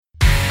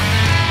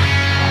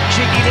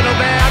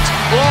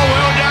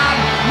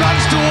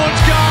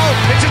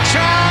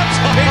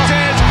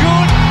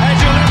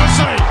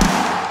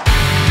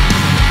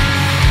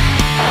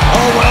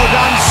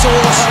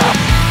Sauce.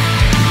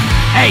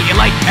 Hey, you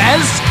like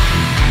Pez?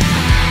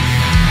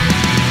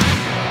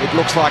 It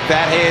looks like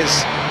that.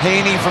 Here's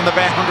Heaney from the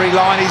boundary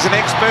line. He's an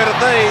expert at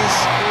these.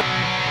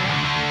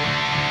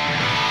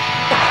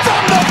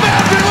 From the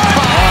boundary line!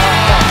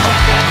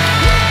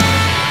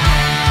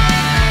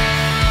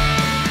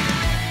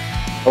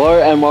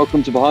 Hello and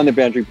welcome to Behind the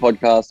Boundary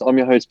podcast. I'm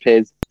your host,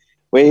 Pez.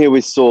 We're here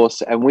with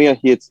Sauce and we are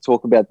here to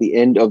talk about the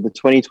end of the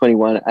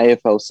 2021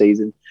 AFL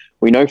season.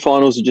 We know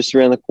finals are just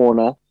around the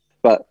corner,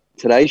 but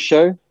today's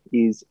show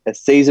is a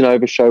season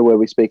over show where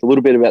we speak a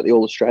little bit about the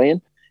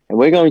All-Australian, and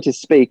we're going to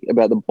speak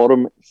about the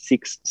bottom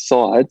 6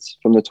 sides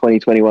from the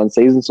 2021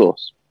 season,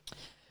 Sauce.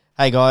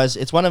 Hey guys,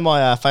 it's one of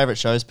my favourite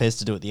shows, Pez,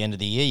 to do at the end of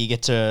the year. You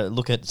get to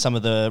look at some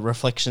of the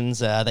reflections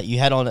that you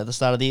had on at the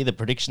start of the year, the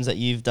predictions that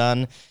you've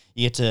done.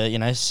 You get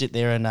to, sit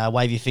there and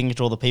wave your finger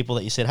to all the people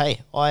that you said,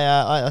 hey,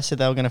 I said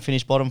they were going to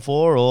finish bottom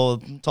 4 or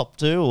top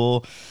 2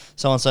 or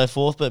so on and so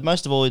forth. But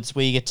most of all, it's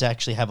where you get to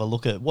actually have a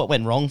look at what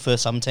went wrong for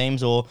some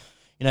teams, or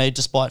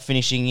despite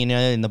finishing,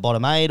 in the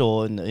bottom 8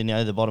 or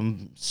the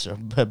bottom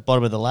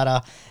of the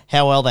ladder,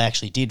 how well they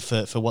actually did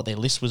for what their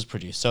list was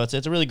produced. So it's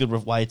a really good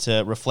way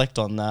to reflect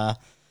on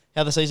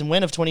how the season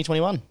went of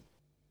 2021.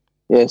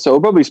 Yeah, so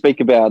we'll probably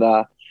speak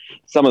about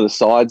some of the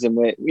sides and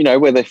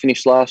where they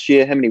finished last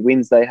year, how many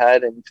wins they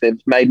had, and if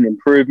they've made an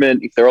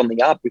improvement, if they're on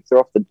the up, if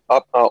they're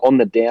on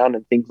the down,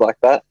 and things like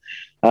that.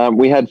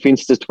 We had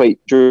Finster tweet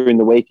during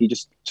the week. He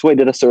just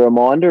tweeted us a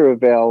reminder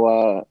of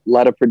our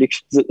ladder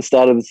predictions at the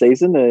start of the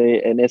season.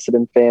 An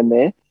Essendon fan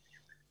there,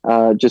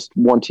 just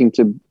wanting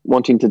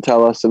to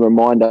tell us and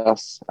remind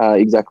us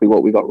exactly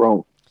what we got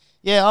wrong.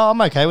 Yeah, I'm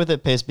okay with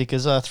it, Pez,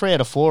 because 3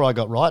 out of 4 I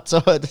got right.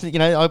 So,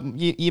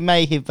 you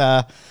may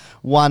have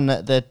one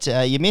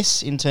that you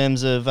miss in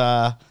terms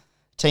of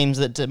teams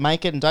that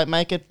make it and don't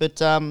make it.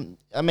 But, a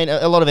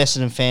lot of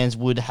Essendon fans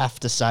would have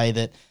to say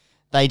that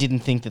they didn't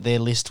think that their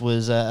list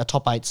was a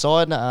top 8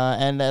 side,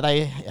 and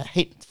they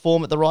hit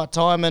form at the right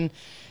time. And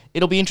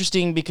it'll be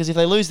interesting because if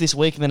they lose this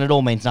week, then it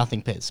all means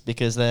nothing, Pez,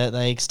 because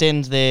they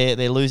extend their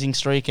losing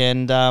streak,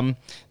 and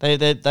they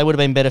would have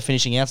been better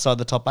finishing outside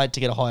the top 8 to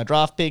get a higher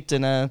draft pick,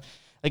 and I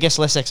guess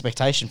less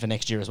expectation for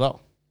next year as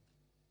well.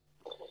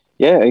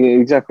 Yeah,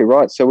 exactly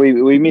right. So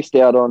we missed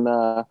out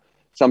on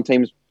some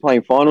teams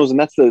playing finals, and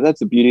that's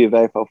the beauty of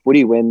AFL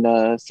footy,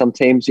 when some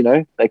teams,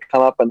 they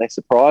come up and they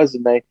surprise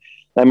and they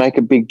make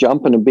a big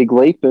jump and a big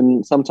leap,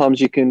 and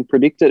sometimes you can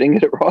predict it and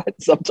get it right,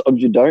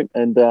 sometimes you don't.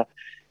 And if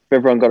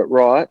everyone got it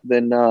right,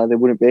 then there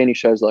wouldn't be any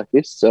shows like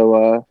this.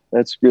 So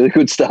that's really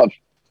good stuff.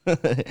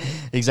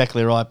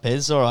 Exactly right,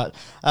 Pez. All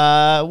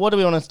right. What do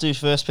we want to do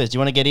first, Pez? Do you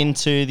want to get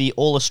into the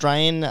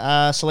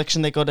All-Australian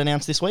selection that got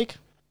announced this week?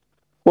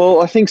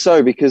 Well, I think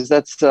so, because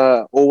that's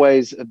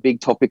always a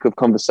big topic of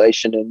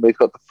conversation, and we've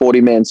got the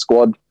 40-man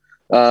squad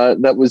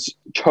that was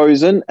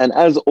chosen. And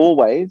as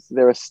always,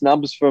 there are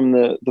snubs from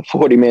the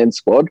 40-man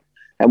squad,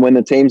 and when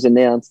the team's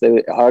announced,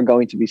 there are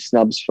going to be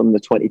snubs from the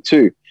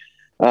 22.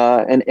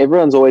 And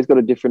everyone's always got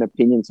a different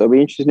opinion, so it'll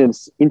be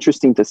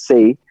interesting to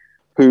see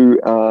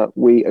who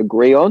we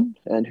agree on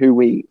and who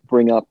we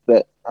bring up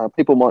that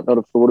people might not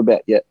have thought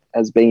about yet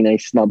as being a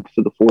snub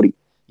for the 40.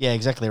 Yeah,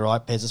 exactly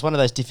right, Pez. It's one of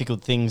those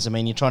difficult things. I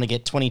mean, you're trying to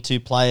get 22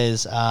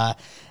 players out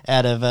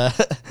of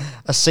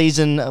a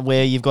season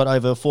where you've got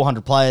over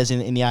 400 players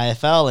in the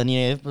AFL, and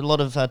a lot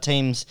of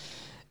teams.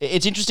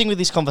 It's interesting with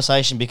this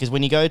conversation because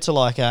when you go to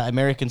like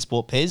American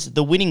sport, Pez,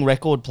 the winning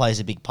record plays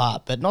a big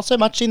part, but not so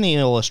much in the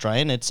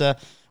All-Australian. It's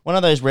one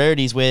of those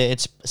rarities where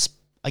it's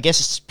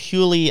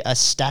purely a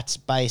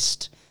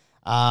stats-based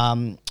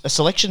a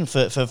selection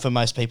for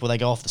most people. They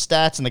go off the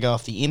stats and they go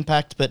off the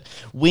impact, but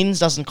wins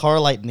doesn't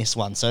correlate in this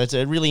one. So it's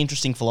a really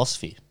interesting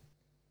philosophy.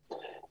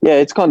 Yeah,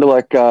 it's kind of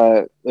like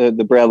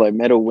the Brownlow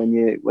medal when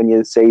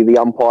you see the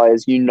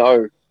umpires,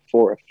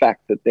 for a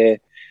fact that they're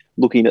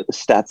looking at the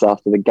stats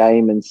after the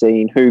game and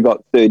seeing who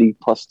got 30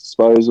 plus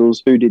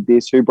disposals, who did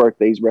this, who broke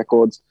these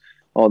records.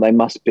 Oh, they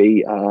must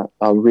be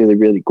really,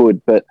 really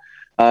good. But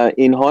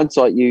in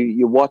hindsight,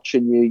 you watch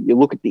and you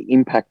look at the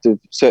impact of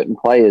certain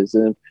players,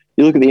 and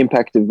you look at the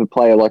impact of a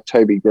player like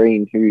Toby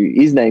Green, who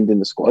is named in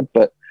the squad,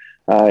 but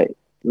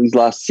these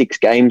last 6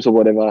 games or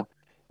whatever,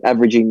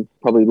 averaging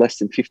probably less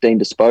than 15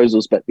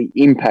 disposals, but the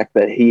impact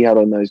that he had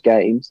on those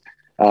games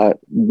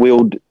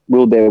willed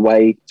their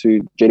way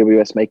to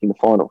GWS making the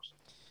finals.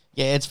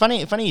 Yeah, it's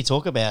funny you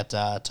talk about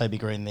Toby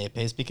Green there,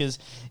 Pez, because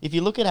if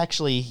you look at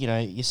actually,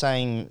 you're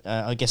saying,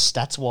 I guess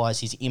stats-wise,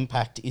 his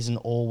impact isn't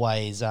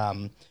always...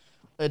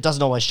 it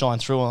doesn't always shine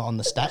through on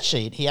the stat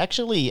sheet. He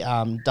actually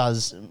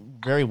does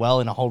very well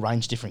in a whole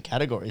range of different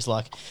categories.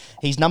 Like,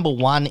 he's number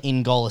 1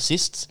 in goal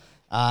assists.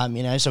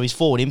 So his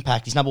forward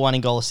impact, he's number 1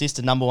 in goal assists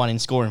and number 1 in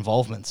score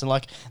involvements. And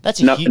like, that's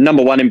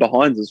number 1 in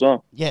behinds as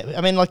well. Yeah,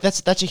 I mean, like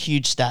that's a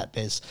huge stat,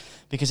 Bez.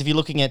 Because if you're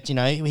looking at,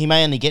 he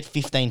may only get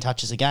 15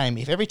 touches a game.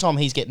 If every time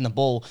he's getting the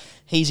ball,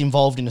 he's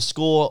involved in a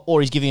score,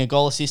 or he's giving a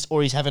goal assist,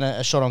 or he's having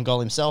a shot on goal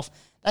himself,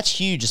 that's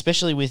huge,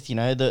 especially with,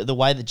 the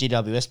way that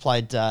GWS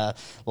played the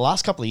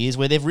last couple of years,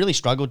 where they've really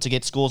struggled to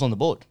get scores on the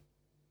board.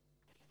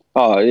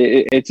 Oh,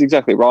 it's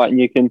exactly right. And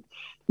you can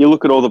you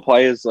look at all the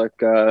players like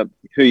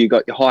who you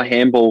got, your high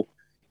handball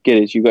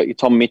getters. You've got your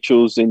Tom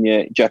Mitchells and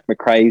your Jack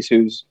McRae's,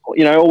 who's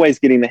always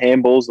getting the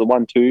handballs, the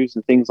 1-2s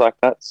and things like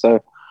that.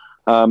 So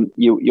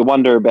you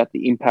wonder about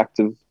the impact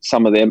of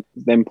some of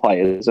them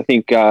players. I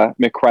think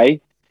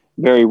McRae,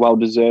 very well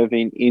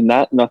deserving in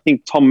that, and I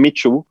think Tom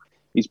Mitchell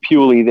is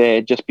purely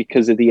there just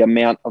because of the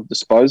amount of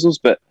disposals.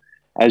 But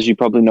as you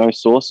probably know,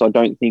 Source, I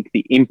don't think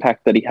the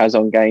impact that he has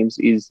on games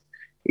is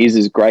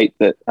as great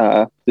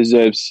that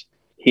deserves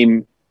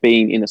him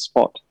being in a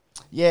spot.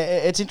 Yeah,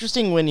 it's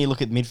interesting when you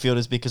look at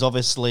midfielders because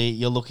obviously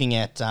you're looking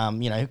at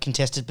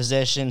contested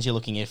possessions, you're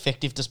looking at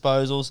effective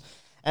disposals,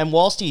 and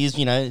whilst he is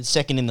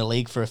second in the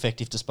league for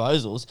effective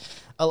disposals,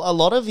 a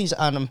lot of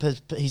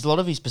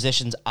his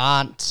possessions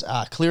aren't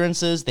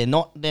clearances. They're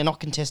not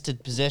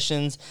contested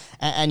possessions,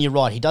 and you're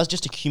right. He does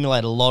just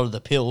accumulate a lot of the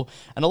pill,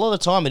 and a lot of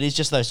the time it is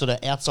just those sort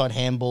of outside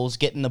handballs,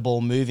 getting the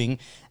ball moving.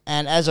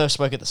 And as I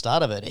spoke at the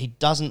start of it, he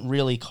doesn't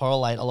really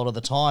correlate a lot of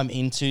the time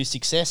into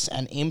success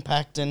and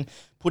impact and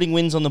putting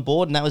wins on the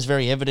board, and that was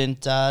very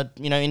evident,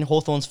 in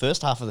Hawthorn's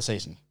first half of the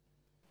season.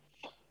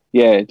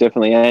 Yeah,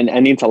 definitely, and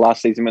into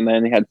last season when they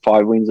only had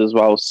 5 wins as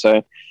well.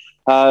 So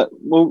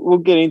we'll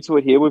get into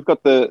it here. We've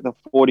got the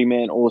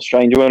 40-man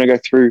All-Australian. Do you want to go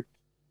through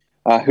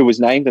who was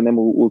named, and then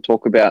we'll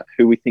talk about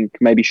who we think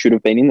maybe should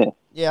have been in there?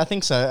 Yeah, I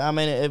think so. I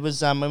mean, it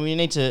was. We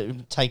need to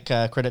take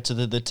credit to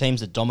the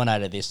teams that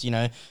dominated this.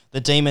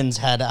 The Demons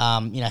had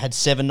had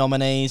 7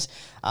 nominees.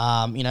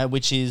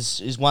 Which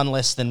is one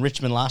less than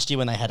Richmond last year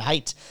when they had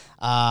 8.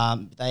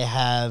 They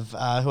have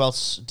who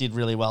else did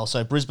really well?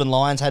 So Brisbane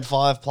Lions had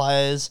 5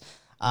 players.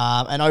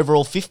 And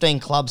overall, 15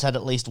 clubs had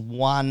at least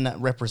one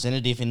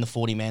representative in the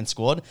 40-man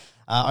squad.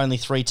 Only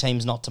 3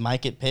 teams not to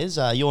make it,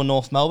 Pez. You're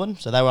North Melbourne,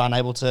 so they were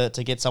unable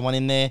to get someone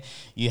in there.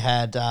 You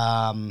had...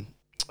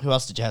 who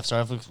else did you have?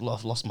 Sorry, I've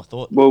lost my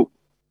thought. Well,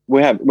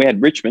 we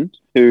had Richmond,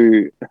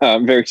 who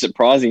very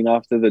surprising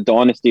after the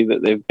dynasty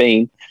that they've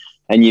been.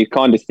 And you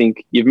kind of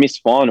think you've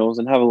missed finals,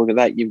 and have a look at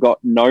that. You've got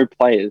no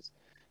players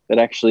that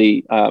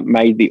actually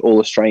made the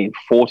All-Australian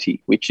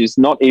 40, which is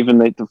not even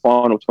the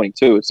final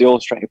 22. It's the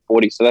All-Australian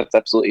 40, so that's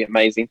absolutely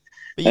amazing.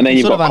 But and then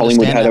you've got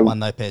Collingwood had that one,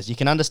 though, Pez. You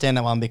can understand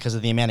that one because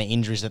of the amount of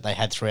injuries that they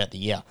had throughout the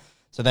year.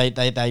 So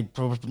they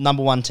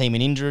number 1 team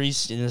in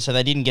injuries, so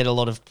they didn't get a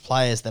lot of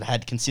players that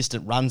had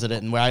consistent runs at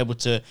it and were able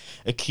to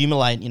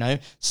accumulate,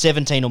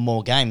 17 or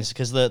more games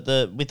because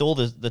with all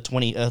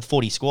the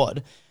 40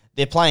 squad,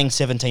 they're playing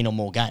 17 or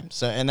more games.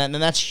 So and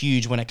that's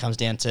huge when it comes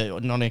down to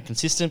not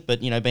inconsistent, but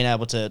being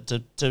able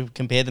to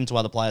compare them to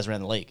other players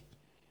around the league.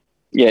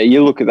 Yeah,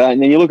 you look at that,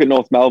 and then you look at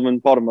North Melbourne,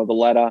 bottom of the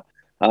ladder,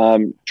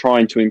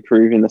 trying to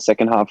improve in the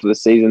second half of the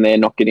season. They're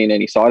not getting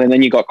any side, and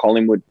then you got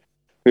Collingwood,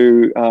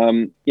 who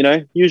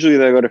usually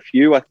they've got a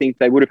few. I think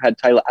they would have had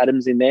Taylor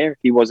Adams in there if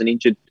he wasn't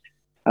injured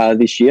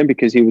this year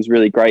because he was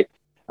really great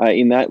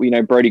in that.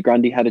 Brodie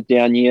Grundy had a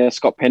down year.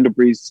 Scott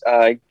Pendlebury's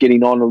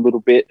getting on a little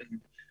bit and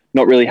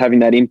not really having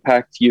that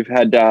impact. You've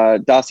had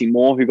Darcy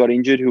Moore, who got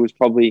injured, who was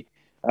probably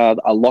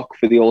a lock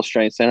for the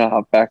All-Australian centre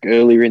half back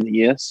earlier in the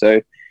year.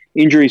 So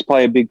injuries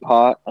play a big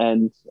part,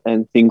 and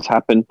things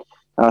happen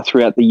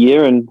throughout the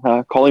year. And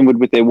Collingwood,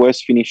 with their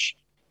worst finish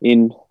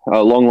in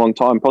a long, long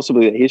time,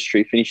 possibly their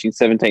history, finishing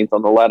 17th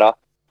on the ladder,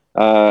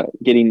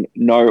 getting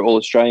no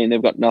All-Australian,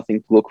 they've got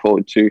nothing to look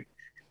forward to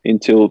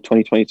until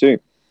 2022.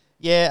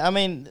 Yeah, I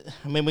mean,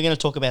 we're going to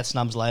talk about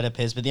snubs later,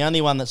 Pez, but the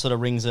only one that sort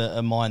of rings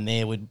a mind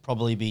there would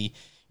probably be,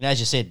 as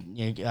you said,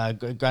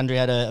 Grundy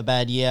had a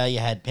bad year. You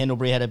had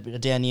Pendlebury had a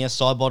down year.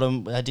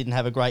 Sidebottom didn't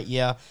have a great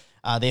year.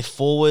 Their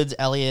forwards,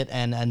 Elliott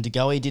and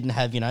DeGoey, didn't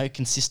have,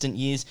 consistent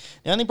years.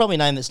 The only probably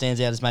name that stands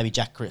out is maybe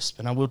Jack Crisp,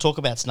 and we'll talk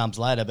about snubs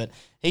later, but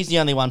he's the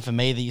only one for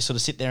me that you sort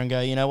of sit there and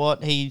go, you know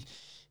what, he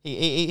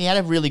had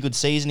a really good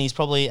season. He's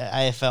probably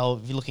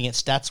AFL, if you're looking at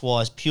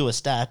stats-wise, pure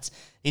stats,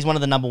 he's one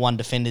of the number 1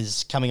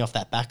 defenders coming off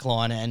that back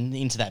line and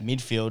into that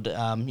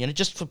midfield,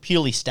 just for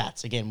purely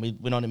stats. Again,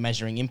 we're not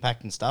measuring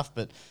impact and stuff,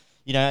 but,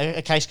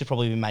 a case could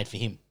probably be made for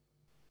him.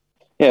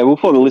 Yeah, well,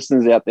 for the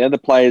listeners out there, the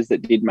players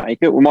that did make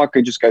it, we might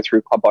just go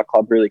through club by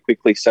club really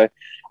quickly. So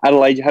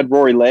Adelaide, you had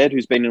Rory Laird,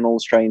 who's been an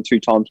All-Australian 2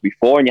 times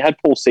before, and you had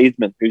Paul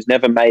Seidman, who's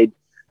never made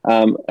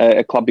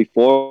a club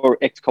before,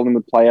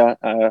 ex-Collingwood player,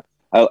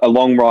 a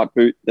long right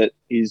boot that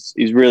is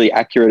really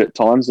accurate at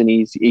times, and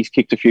he's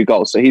kicked a few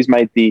goals. So he's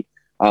made the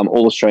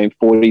All-Australian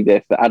 40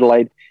 there for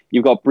Adelaide.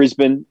 You've got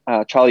Brisbane,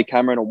 Charlie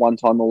Cameron, a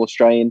 1-time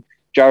All-Australian,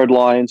 Jared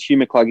Lyons, Hugh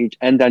McCluggage,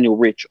 and Daniel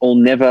Rich, all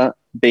never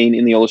been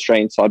in the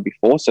All-Australian side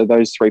before. So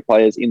those 3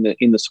 players in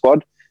the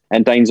squad,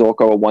 and Dane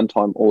Zorko, a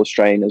 1-time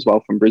All-Australian as well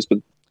from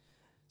Brisbane.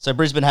 So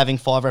Brisbane having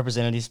 5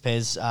 representatives,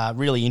 Pez,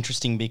 really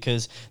interesting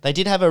because they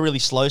did have a really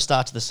slow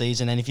start to the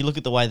season. And if you look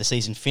at the way the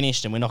season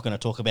finished, and we're not going to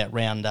talk about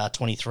round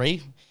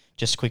 23,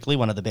 just quickly,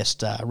 one of the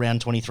best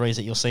round 23s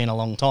that you'll see in a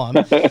long time.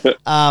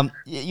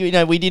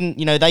 We didn't,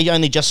 they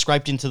only just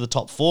scraped into the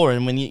top 4.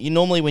 And when you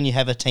normally when you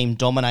have a team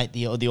dominate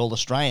the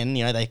All-Australian,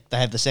 they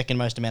have the second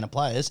most amount of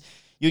players.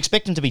 You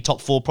expect them to be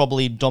top 4,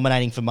 probably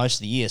dominating for most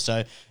of the year.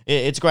 So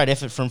it's a great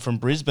effort from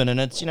Brisbane, and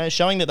it's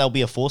showing that they'll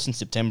be a force in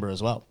September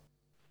as well.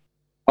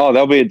 Oh,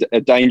 they'll be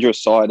a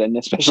dangerous side, and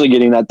especially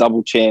getting that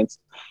double chance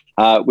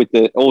with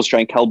the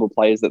All-Australian caliber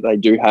players that they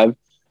do have.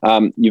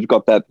 You've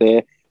got that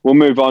there. We'll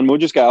move on. We'll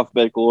just go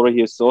alphabetical order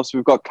here, Source.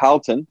 We've got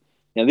Carlton.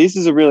 Now, this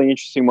is a really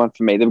interesting one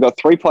for me. They've got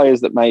 3 players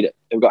that made it.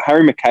 They've got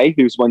Harry McKay,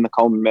 who's won the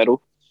Coleman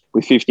medal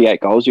with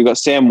 58 goals. You've got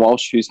Sam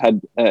Walsh, who's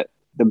had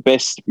the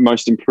best,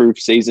 most improved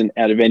season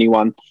out of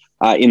anyone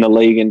in the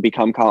league and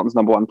become Carlton's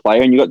number 1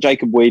 player. And you've got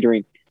Jacob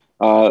Wiedering,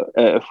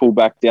 a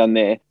fullback down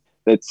there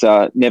that's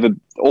never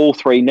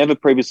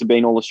previously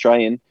been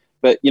All-Australian.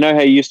 But you know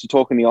how you used to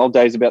talk in the old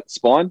days about the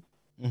spine?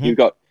 Mm-hmm. You've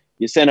got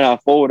your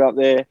centre-half forward up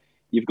there.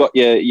 You've got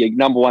your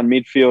number 1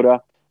 midfielder.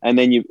 And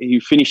then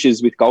you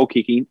finishes with goal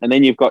kicking. And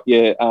then you've got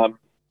your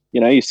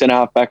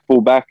centre-half back,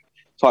 full-back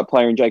type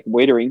player in Jacob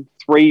Wiedering.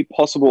 3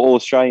 possible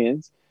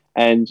All-Australians.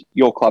 And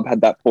your club had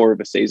that poor of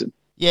a season.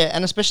 Yeah,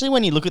 and especially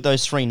when you look at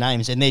those 3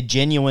 names, and they're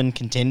genuine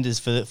contenders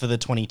for the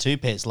 22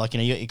 pairs. Like,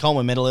 you got your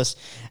Coleman medalist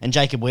and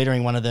Jacob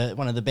Wiedering, one of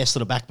the best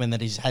sort of backmen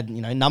that he's had,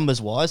 numbers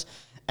wise.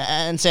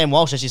 And Sam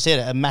Walsh, as you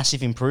said, a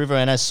massive improver.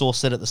 And as Source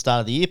said at the start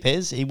of the year,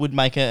 Pez, he would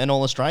make an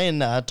All-Australian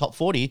top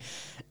 40.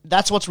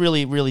 That's what's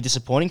really, really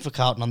disappointing for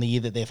Carlton on the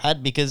year that they've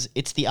had, because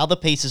it's the other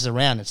pieces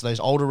around. It's those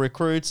older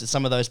recruits. It's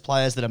some of those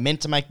players that are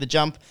meant to make the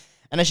jump.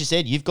 And as you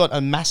said, you've got a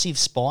massive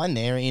spine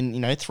there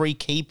in 3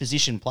 key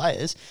position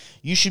players.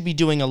 You should be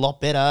doing a lot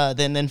better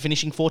than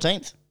finishing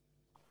 14th.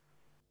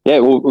 Yeah,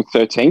 well,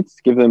 13th.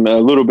 Give them a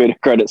little bit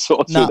of credit,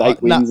 Source, with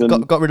 8 wins.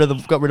 Got rid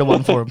of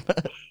one for them.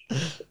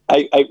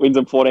 8 wins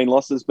and 14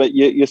 losses. But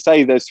you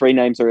say those 3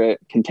 names are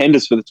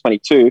contenders for the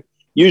 22.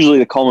 Usually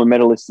the Coleman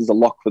medalist is a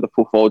lock for the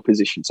full forward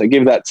position. So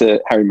give that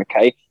to Harry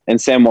McKay. And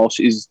Sam Walsh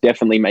is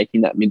definitely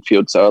making that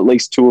midfield. So at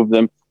least 2 of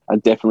them are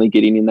definitely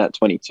getting in that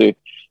 22.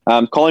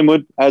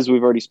 Collingwood, as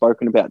we've already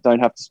spoken about, don't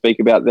have to speak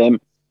about them.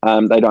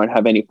 They don't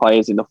have any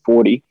players in the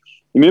 40.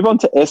 You move on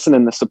to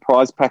Essendon, the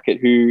surprise packet,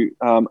 who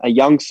a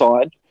young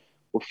side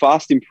were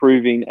fast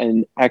improving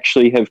and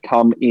actually have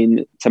come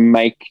in to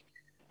make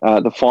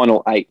the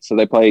final 8. So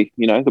they play,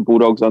 the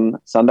Bulldogs on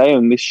Sunday.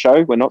 On this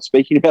show, we're not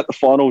speaking about the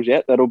finals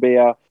yet. That'll be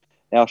our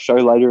show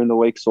later in the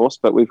week, Source.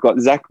 But we've got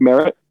Zach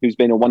Merritt, who's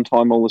been a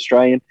 1-time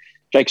All-Australian,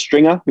 Jake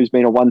Stringer, who's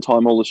been a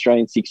 1-time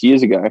All-Australian 6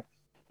 years ago.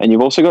 And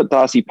you've also got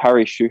Darcy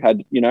Parish, who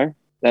had,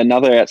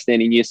 another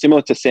outstanding year,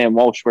 similar to Sam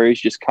Walsh, where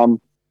he's just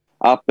come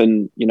up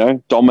and,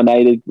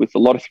 dominated with a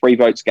lot of 3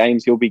 votes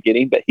games he'll be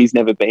getting, but he's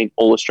never been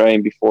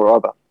All-Australian before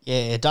either.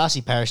 Yeah,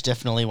 Darcy Parish,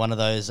 definitely one of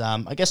those,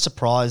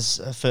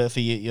 surprise for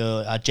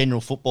your general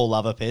football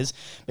lover, Pez.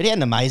 But he had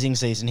an amazing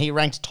season. He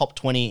ranked top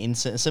 20 in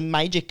some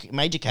major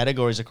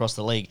categories across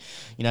the league.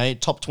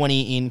 Top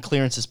 20 in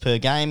clearances per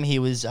game. He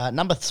was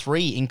number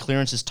 3 in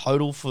clearances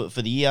total for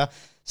the year.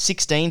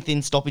 16th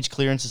in stoppage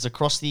clearances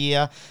across the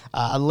year,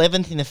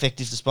 11th in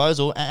effective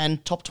disposal,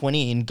 and top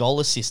 20 in goal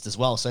assist as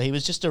well. So he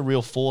was just a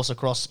real force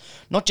across,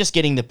 not just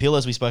getting the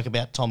pillars we spoke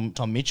about, Tom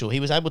Mitchell. He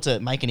was able to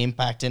make an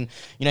impact, and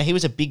he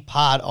was a big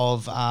part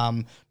of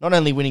not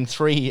only winning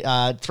three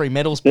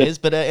medals, Bez,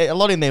 but a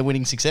lot in their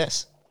winning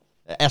success.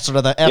 Outside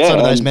of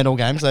those medal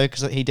games, though,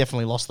 because he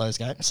definitely lost those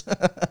games.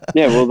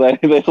 Yeah, well,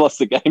 they lost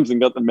the games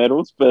and got the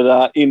medals,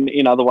 but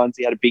in other ones,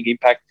 he had a big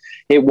impact.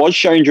 It was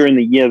shown during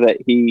the year that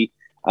he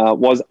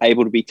was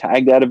able to be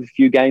tagged out of a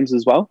few games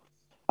as well.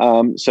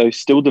 So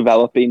still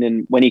developing,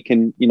 and when he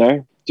can,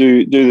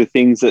 do the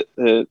things that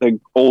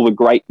all the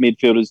great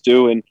midfielders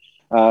do, and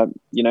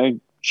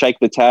shake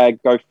the tag,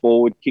 go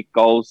forward, kick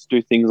goals,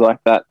 do things like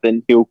that,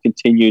 then he'll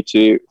continue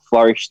to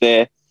flourish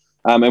there.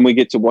 And we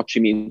get to watch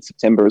him in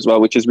September as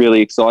well, which is really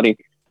exciting.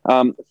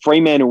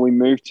 Fremantle we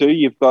move to.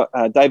 You've got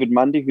David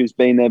Mundy, who's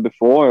been there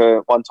before,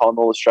 a 1-time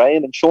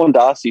All-Australian, and Sean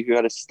Darcy, who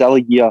had a stellar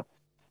year,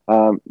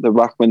 the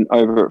ruckman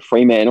over at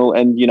Fremantle,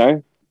 and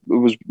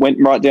went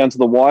right down to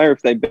the wire.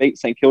 If they beat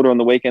St Kilda on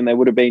the weekend, they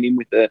would have been in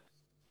with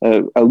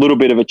a little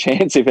bit of a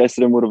chance if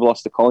Essendon would have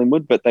lost to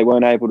Collingwood, but they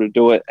weren't able to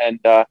do it. And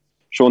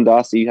Sean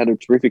Darcy had a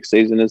terrific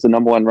season as the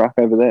number 1 ruck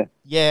over there.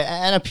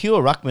 Yeah, and a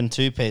pure ruckman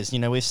too, Pez.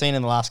 We've seen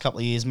in the last couple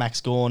of years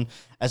Max Gawn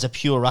as a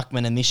pure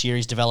ruckman, and this year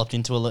he's developed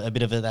into a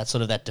bit of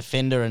that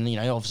defender, and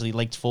obviously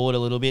leaked forward a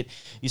little bit.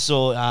 You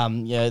saw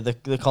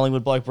the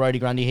Collingwood bloke Brodie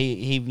Grundy.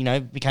 He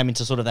became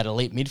into sort of that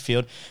elite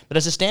midfield, but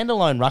as a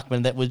standalone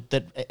ruckman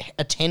that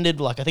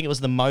attended, like, I think it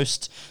was the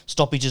most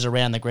stoppages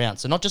around the ground.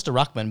 So not just a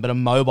ruckman, but a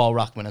mobile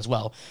ruckman as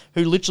well,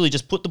 who literally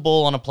just put the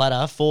ball on a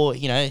platter for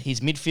his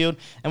midfield,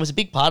 and was a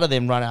big part of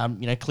them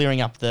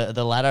clearing up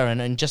the ladder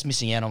and just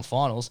missing out on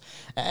finals.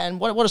 And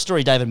what a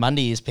story David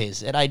Mundy is,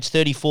 Pez. At age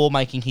 34,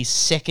 making his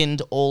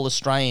second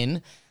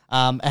All-Australian,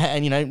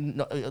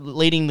 and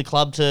leading the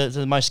club to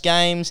the most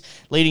games,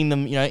 leading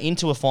them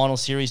into a final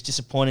series.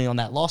 Disappointing on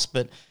that loss,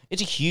 but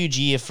it's a huge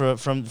year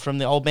from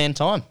the old man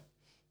time.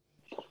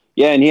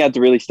 Yeah, and he had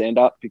to really stand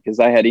up because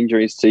they had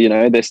injuries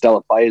to their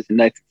stellar players in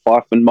Nathan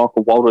Fyfe and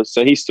Michael Walters.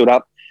 So he stood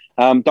up.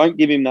 Don't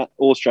give him that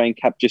All-Australian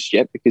cap just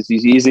yet because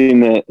he's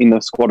in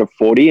the squad of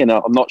 40, and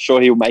I'm not sure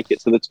he'll make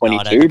it to the 22. No,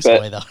 I don't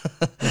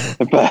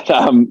think but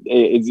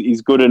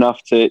he's good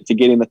enough to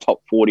get in the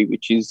top 40,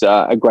 which is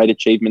a great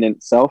achievement in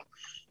itself.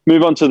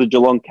 Move on to the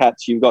Geelong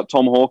Cats. You've got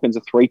Tom Hawkins,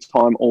 a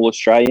 3-time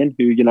All-Australian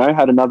who,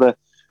 had another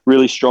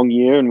really strong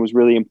year and was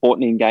really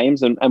important in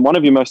games. And one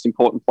of your most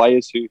important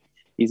players who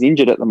is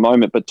injured at the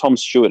moment, but Tom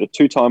Stewart, a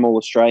 2-time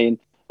All-Australian,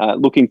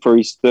 looking for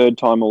his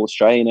 3rd-time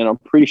All-Australian. And I'm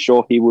pretty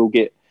sure he will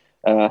get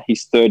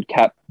his 3rd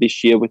cap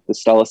this year with the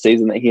stellar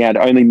season that he had,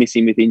 only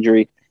missing with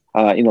injury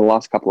in the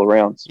last couple of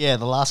rounds. Yeah,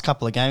 the last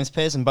couple of games,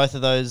 Pez, and both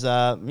of those, 2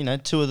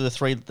 of the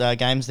 3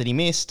 games that he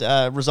missed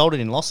resulted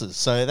in losses.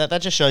 So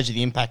that just shows you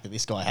the impact that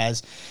this guy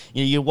has.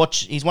 You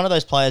watch; he's one of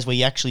those players where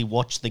you actually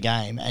watch the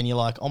game and you're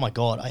like, oh my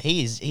god,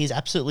 he is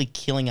absolutely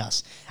killing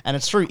us. And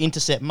it's through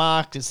intercept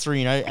marks, it's through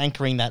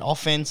anchoring that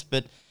offense,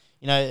 but.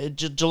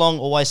 Geelong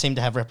always seem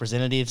to have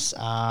representatives.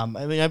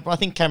 I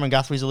think Cameron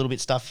Guthrie's a little bit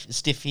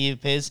stiff here,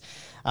 Pez,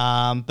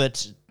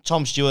 but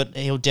Tom Stewart,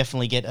 he'll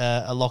definitely get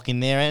a lock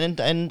in there,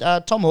 and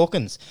Tom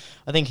Hawkins,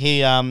 I think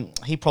he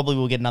probably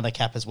will get another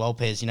cap as well,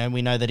 Pez.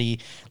 We know that he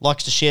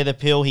likes to share the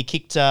pill. He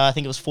kicked, I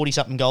think it was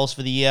 40-something goals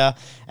for the year,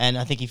 and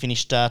I think he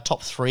finished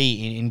top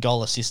 3 in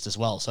goal assist as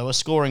well. So a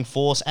scoring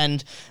force,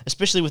 and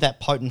especially with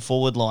that potent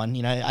forward line,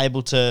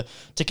 able to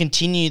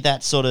continue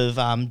that sort of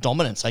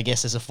dominance, I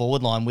guess, as a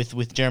forward line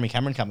with Jeremy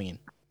Cameron coming in.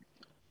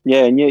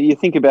 Yeah, and you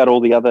think about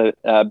all the other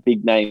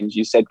big names.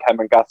 You said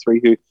Cameron Guthrie,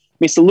 who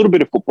missed a little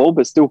bit of football,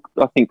 but still,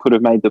 I think, could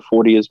have made the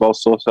 40 as well.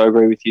 So I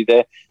agree with you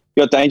there.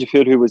 You got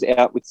Dangerfield, who was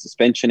out with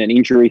suspension and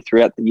injury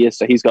throughout the year,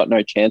 so he's got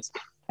no chance.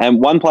 And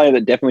one player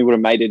that definitely would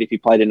have made it if he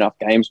played enough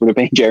games would have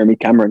been Jeremy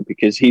Cameron,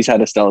 because he's had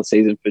a stellar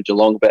season for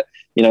Geelong, but,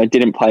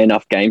 didn't play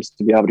enough games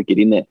to be able to get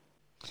in there.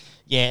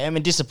 Yeah,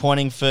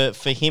 disappointing for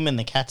him and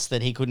the Cats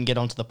that he couldn't get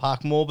onto the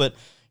park more, but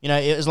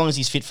as long as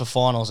he's fit for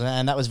finals,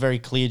 and that was very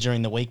clear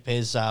during the week,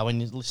 Pez,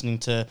 when you're listening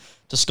to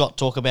Scott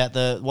talk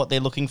about what they're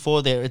looking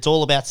for. It's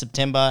all about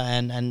September,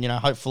 and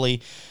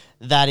hopefully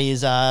that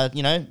is,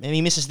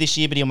 he misses this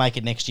year, but he'll make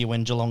it next year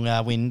when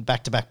Geelong win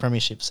back-to-back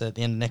premierships at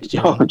the end of next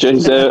year. Oh,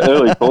 geez,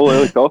 early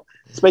call.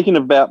 Speaking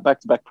about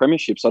back-to-back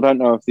premierships, I don't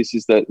know if this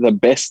is the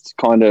best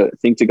kind of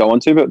thing to go on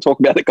to, but talk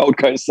about the Gold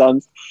Coast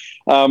Suns.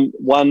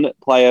 One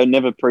player,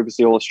 never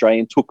previously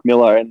All-Australian, Touk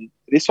Miller, and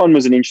this one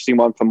was an interesting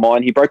one for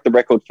mine. He broke the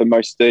record for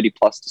most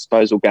 30-plus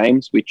disposal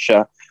games, which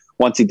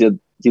once he did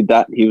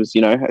that, he was,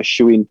 a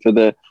shoo-in for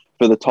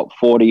the top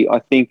 40. I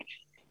think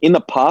in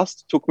the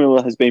past, Touk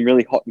Miller has been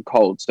really hot and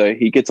cold. So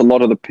he gets a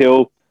lot of the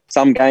pill.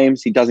 Some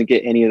games, he doesn't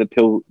get any of the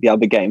pill the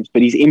other games.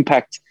 But his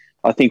impact,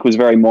 I think, was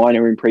very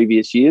minor in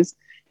previous years.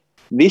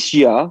 This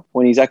year,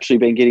 when he's actually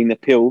been getting the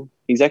pill,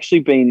 he's actually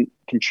been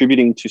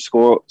contributing to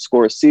score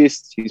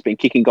assists. He's been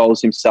kicking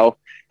goals himself.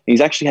 He's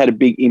actually had a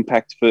big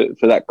impact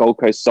for that Gold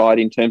Coast side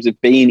in terms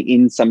of being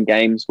in some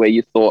games where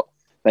you thought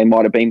they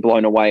might have been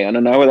blown away. And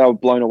I know they were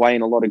blown away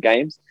in a lot of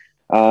games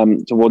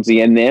towards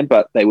the end there,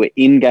 but they were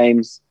in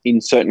games in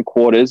certain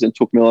quarters, and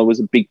Touk Miller was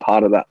a big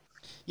part of that.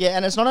 Yeah,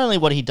 and it's not only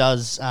what he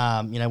does,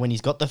 when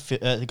he's got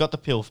the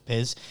pill,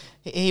 Pez.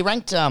 He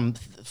ranked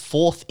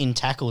 4th in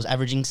tackles,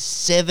 averaging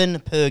 7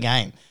 per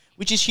game,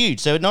 which is huge.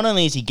 So not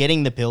only is he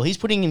getting the pill, he's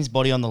putting his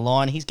body on the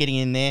line, he's getting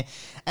in there,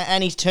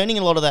 and he's turning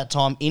a lot of that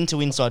time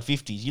into inside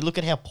 50s. You look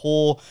at how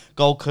poor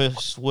Gold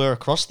Coast were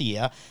across the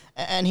year,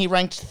 and he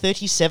ranked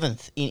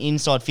 37th in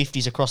inside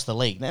 50s across the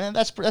league. Now,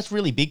 that's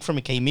really big from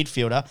a key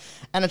midfielder,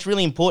 and it's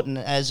really important,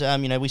 as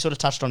we sort of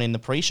touched on in the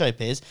pre-show,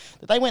 Pez,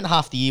 that they went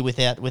half the year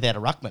without a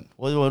ruckman,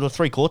 or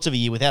 3/4 of a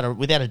year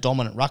without a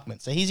dominant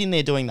ruckman. So he's in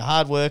there doing the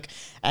hard work,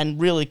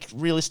 and really,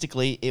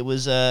 realistically, it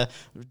was a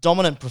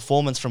dominant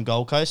performance from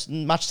Gold Coast,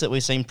 much that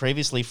we've seen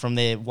previously from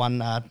their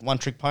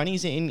one-trick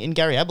ponies in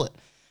Gary Ablett.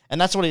 And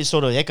that's what it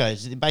sort of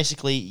echoes.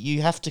 Basically,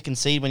 you have to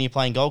concede when you're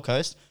playing Gold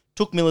Coast.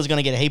 Touk Miller's going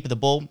to get a heap of the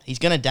ball. He's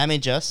going to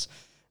damage us.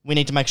 We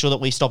need to make sure that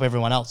we stop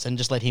everyone else and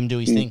just let him do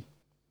his thing.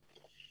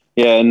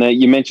 Yeah, and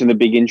you mentioned the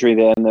big injury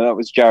there, and that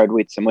was Jared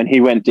Witts. And when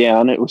he went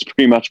down, it was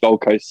pretty much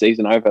Gold Coast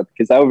season over,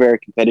 because they were very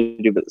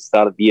competitive at the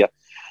start of the year.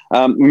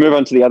 We move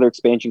on to the other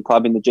expansion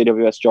club in the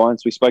GWS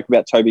Giants. We spoke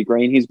about Toby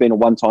Green. He's been a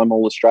one-time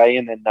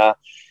All-Australian, and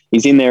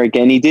he's in there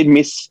again. He did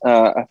miss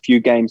a few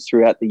games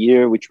throughout the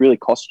year, which really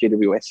cost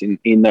GWS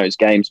in those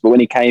games. But when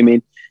he came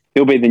in,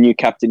 he'll be the new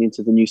captain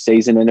into the new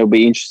season, and it'll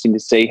be interesting to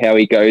see how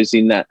he goes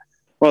in that,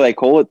 what do they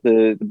call it,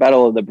 the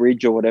Battle of the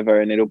Bridge or whatever,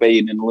 and it'll be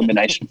in an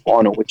elimination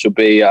final, which will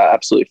be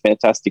absolutely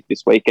fantastic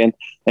this weekend.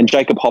 And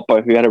Jacob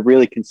Hoppo, who had a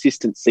really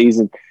consistent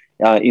season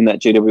in that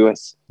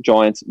GWS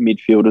Giants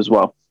midfield as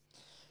well.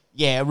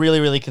 Yeah, a really,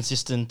 really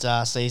consistent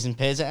season,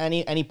 Pez,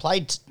 and he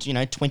played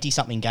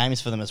 20-something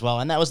games for them as well,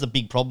 and that was the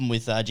big problem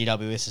with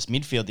GWS's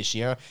midfield this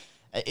year,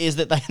 is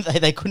that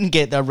they couldn't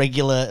get the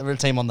regular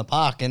team on the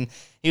park, and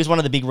he was one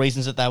of the big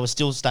reasons that they were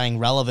still staying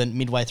relevant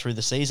midway through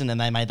the season, and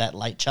they made that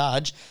late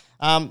charge.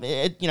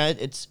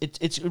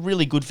 It's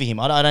really good for him.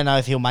 I don't know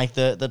if he'll make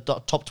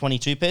the top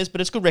 22 pairs, but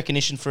it's good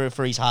recognition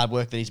for his hard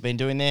work that he's been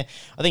doing there.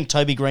 I think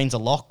Toby Green's a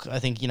lock. I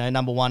think,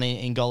 number one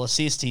in goal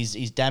assist.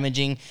 He's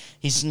damaging.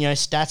 His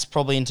stats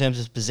probably in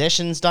terms of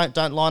possessions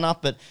don't line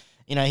up, but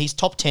he's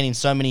top 10 in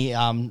so many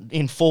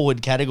in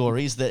forward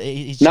categories that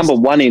he's just, number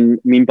one in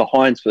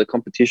behinds for the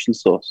competition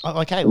source.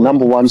 Okay,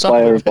 number one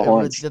player of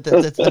behinds.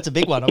 That's a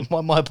big one.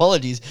 My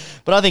apologies,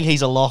 but I think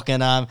he's a lock,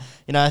 and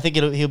I think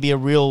he'll be a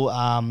real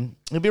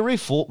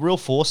real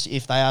force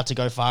if they are to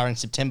go far in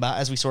September,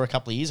 as we saw a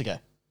couple of years ago.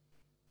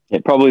 Yeah,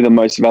 probably the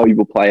most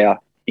valuable player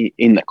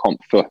in the comp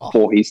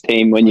for his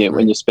team when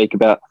you speak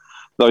about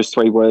those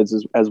three words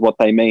as what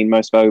they mean,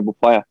 most valuable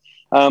player.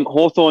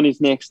 Hawthorn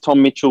is next.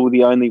 Tom Mitchell,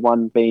 the only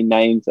one being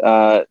named,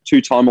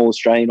 two-time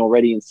All-Australian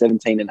already in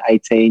 17 and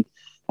 18.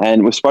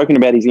 And we've spoken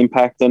about his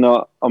impact, and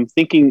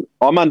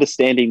I'm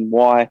understanding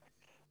why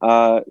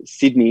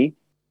Sydney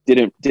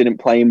didn't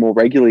play him more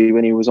regularly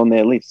when he was on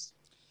their list.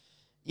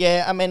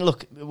 Yeah, I mean,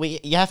 look,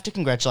 you have to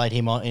congratulate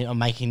him on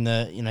making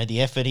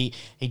the effort. He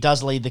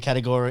does lead the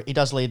category. He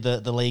does lead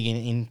the league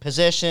in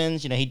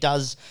possessions. He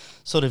does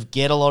sort of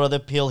get a lot of the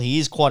pill. He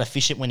is quite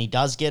efficient when he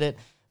does get it.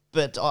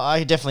 But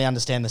I definitely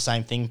understand the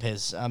same thing,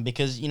 Pez,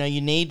 because you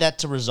need that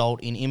to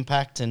result in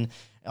impact. And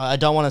I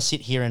don't want to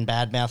sit here and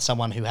badmouth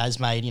someone who has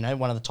made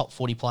one of the top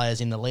 40 players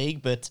in the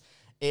league, but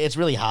it's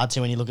really hard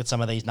to when you look at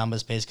some of these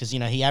numbers, Pez, because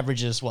he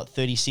averages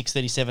 36,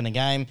 37 a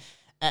game.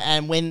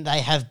 And when they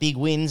have big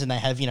wins and they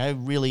have,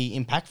 really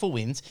impactful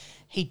wins,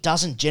 he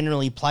doesn't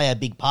generally play a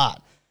big part.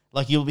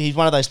 Like he's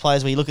one of those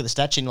players where you look at the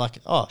stats and you're like,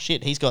 oh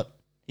shit, he's got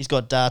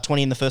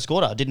 20 in the first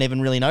quarter. I didn't even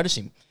really notice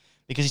him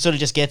because he sort of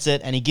just gets it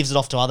and he gives it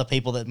off to other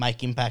people that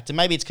make impact. And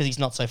maybe it's because he's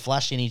not so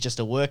flashy and he's just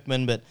a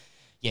workman. But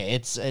yeah,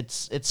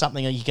 it's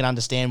something that you can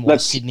understand why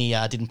Sydney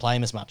didn't play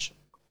him as much.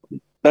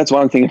 That's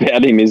one thing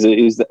about him is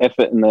the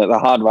effort and the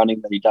hard running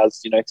that he does.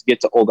 To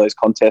get to all those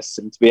contests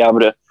and to be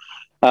able to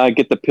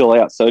get the pill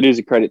out. So it is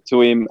a credit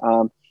to him.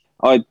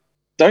 I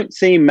don't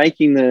see him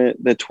making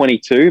the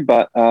 22,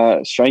 but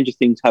stranger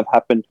things have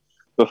happened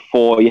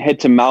before. You head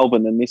to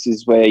Melbourne, and this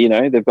is where,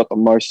 they've got the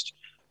most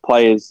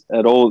players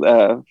at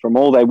all from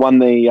all. They won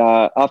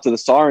after the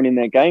siren in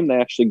their game, they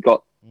actually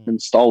got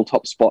and stole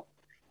top spot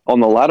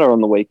on the ladder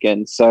on the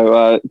weekend.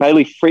 So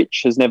Bailey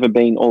Fritsch has never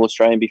been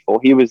All-Australian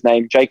before. He was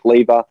named. Jake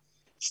Lever,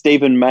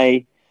 Stephen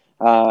May,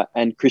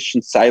 and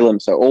Christian Salem.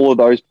 So all of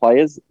those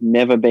players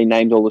never been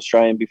named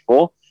All-Australian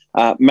before.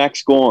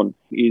 Max Gawn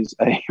is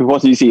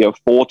a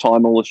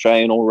four-time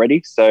All-Australian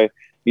already, so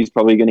he's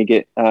probably going to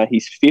get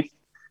his fifth.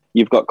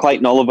 You've got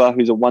Clayton Oliver,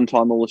 who's a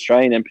one-time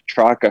All-Australian, and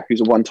Petrarca,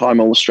 who's a one-time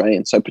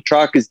All-Australian. So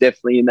Petrarca's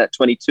definitely in that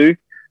 22,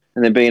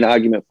 and there'd be an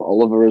argument for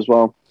Oliver as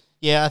well.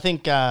 Yeah, I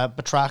think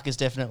Petrarca's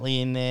definitely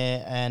in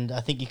there, and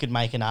I think you could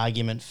make an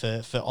argument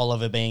for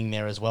Oliver being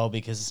there as well,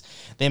 because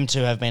them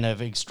two have been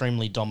an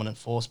extremely dominant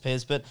force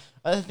pairs. But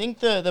I think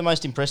the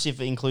most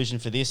impressive inclusion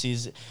for this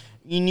is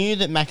you knew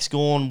that Max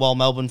Gawn, while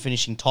Melbourne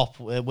finishing top,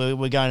 we're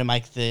going to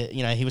make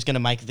he was going to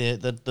make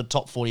the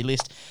top 40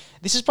 list.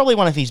 This is probably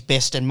one of his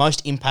best and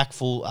most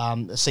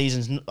impactful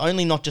seasons,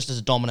 only not just as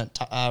a dominant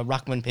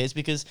ruckman pairs,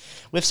 because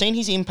we've seen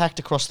his impact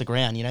across the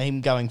ground.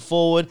 Him going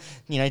forward,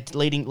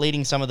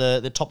 leading some of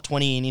the top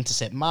 20 in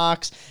intercept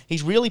marks.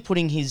 He's really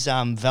putting his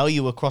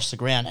value across the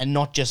ground and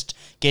not just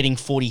getting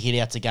 40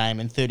 hitouts a game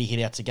and 30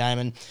 hitouts a game.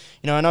 And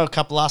I know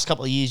last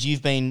couple of years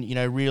you've been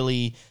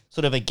really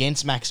sort of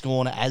against Max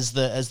Gawn as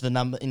the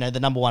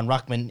number one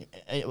ruckman.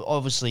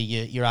 Obviously,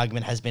 your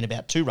argument has been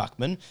about two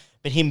ruckmen,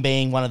 but him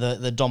being one of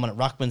the dominant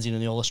ruckmans in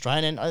the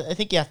All-Australian, and I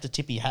think you have to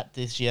tip your hat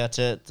this year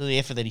to the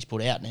effort that he's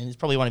put out, and it's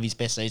probably one of his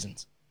best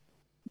seasons.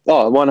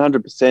 Oh,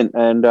 100%,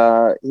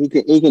 and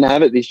he can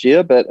have it this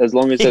year, but as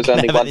long as there's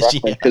only one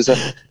ruckman,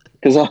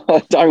 because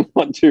I don't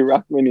want two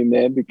ruckmen in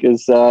there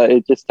because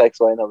it just takes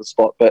away another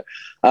spot. But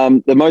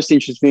the most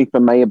interesting thing for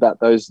me about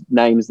those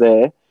names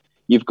there,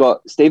 you've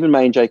got Stephen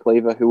May and Jake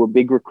Lever, who were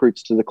big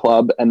recruits to the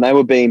club, and they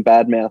were being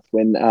badmouthed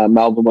when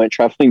Melbourne weren't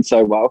travelling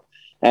so well.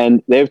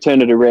 And they've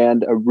turned it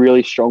around, a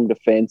really strong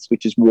defence,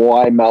 which is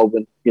why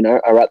Melbourne,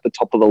 are at the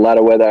top of the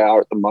ladder where they are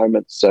at the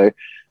moment. So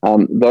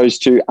those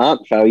two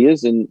aren't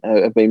failures and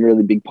have been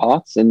really big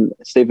parts. And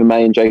Stephen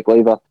May and Jake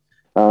Lever,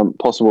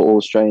 possible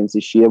All-Australians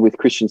this year, with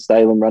Christian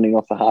Salem running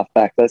off the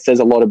half-back. That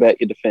says a lot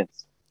about your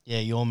defence. Yeah,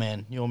 your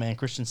man,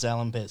 Christian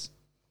Salem, Pez.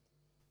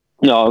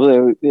 No,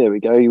 there we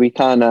go. We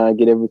can't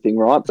get everything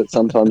right, but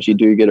sometimes you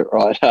do get it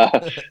right.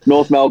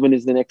 North Melbourne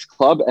is the next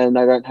club, and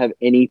they don't have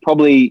any,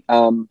 probably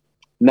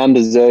none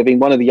deserving.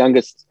 One of the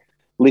youngest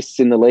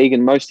lists in the league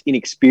and most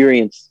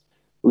inexperienced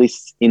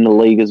lists in the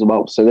league as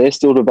well. So they're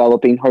still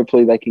developing.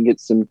 Hopefully they can get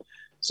some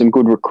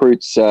good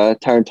recruits.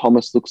 Taron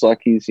Thomas looks like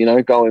he's,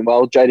 going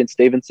well. Jaden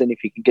Stevenson, if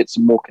he can get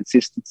some more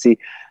consistency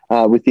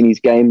within his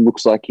game,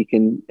 looks like he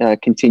can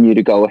continue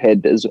to go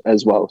ahead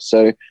as well.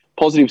 So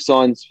positive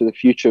signs for the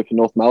future for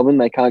North Melbourne.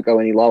 They can't go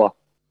any lower.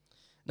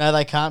 No,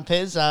 they can't,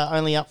 Pez.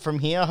 Only up from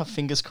here,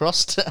 fingers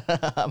crossed,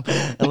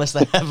 unless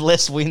they have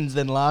less wins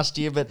than last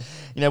year. But,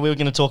 we were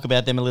going to talk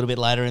about them a little bit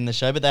later in the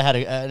show, but they had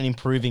an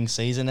improving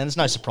season, and it's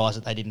no surprise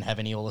that they didn't have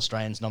any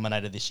All-Australians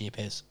nominated this year,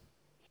 Pez.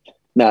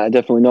 No,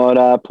 definitely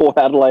not. Port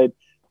Adelaide,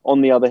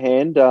 on the other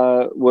hand,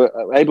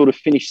 were able to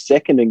finish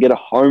second and get a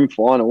home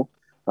final,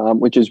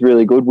 which is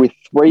really good, with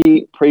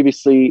three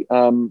previously,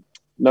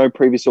 no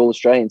previous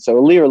All-Australians.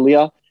 So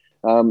Alir,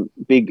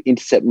 big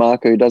intercept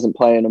marker who doesn't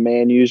play in a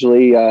man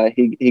usually.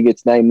 He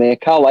gets named there.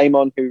 Carl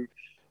Amon, who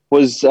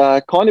was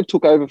kind of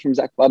took over from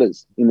Zach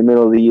Butters in the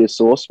middle of the year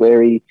source,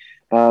 where he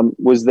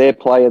was their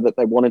player that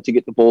they wanted to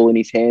get the ball in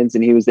his hands,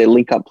 and he was their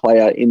link-up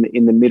player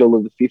in the middle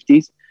of the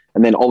 50s.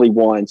 And then Ollie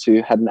Wines,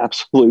 who had an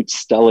absolute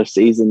stellar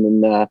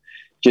season and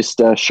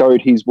just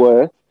showed his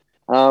worth.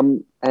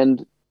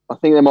 And I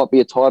think there might be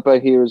a typo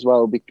here as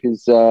well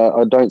because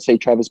I don't see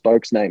Travis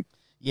Boak's name.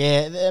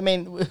 Yeah, I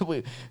mean,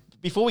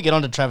 before we get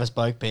on to Travis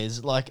Boak,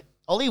 Pez, like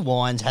Ollie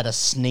Wines had a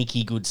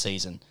sneaky good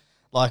season.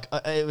 Like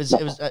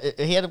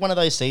he had one of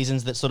those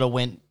seasons that sort of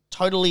went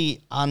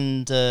totally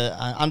under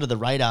the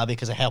radar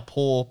because of how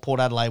poor Port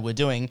Adelaide were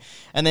doing.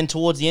 And then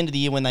towards the end of the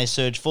year when they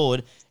surged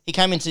forward, he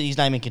came into his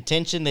name in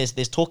contention.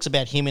 There's talks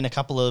about him in a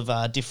couple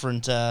of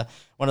different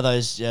one of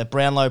those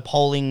Brownlow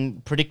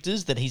polling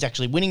predictors that he's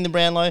actually winning the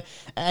Brownlow,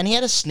 and he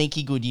had a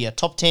sneaky good year.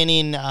 Top 10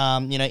 in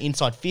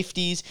inside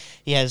 50s.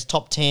 He has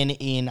top 10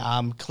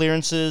 in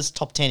clearances,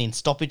 top 10 in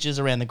stoppages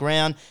around the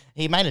ground.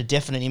 He made a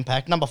definite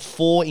impact. Number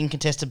 4 in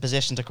contested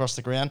possessions across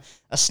the ground.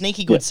 A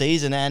sneaky good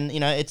season, and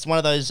it's one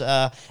of those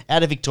out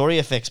of Victoria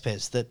effects,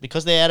 Pez, that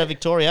because they're out of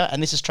Victoria,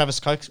 and this is Travis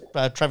Boak's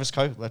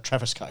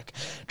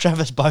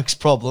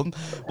problem,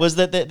 was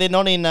that they're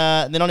not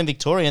in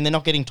Victoria and they're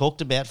not getting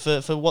talked about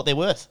for what they're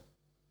worth.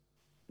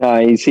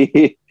 He's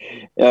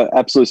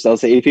absolute style.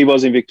 If he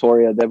was in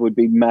Victoria, there would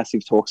be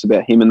massive talks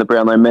about him and the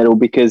Brownlow medal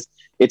because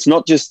it's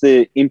not just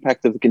the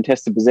impact of the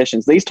contested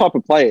possessions. These type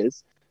of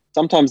players,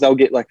 sometimes they'll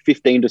get like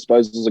 15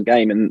 disposals a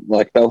game and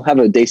like they'll have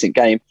a decent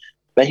game,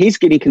 but he's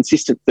getting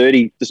consistent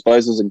 30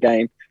 disposals a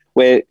game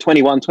where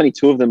 21,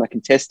 22 of them are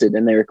contested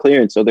and they're a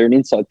clearance or they're an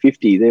inside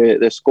 50.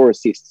 They're score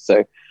assists.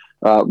 So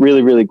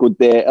really, really good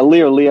there.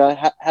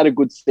 Aliir had a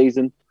good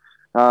season.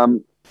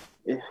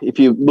 If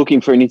you're looking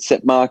for an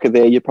intercept marker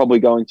there, you're probably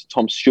going to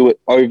Tom Stewart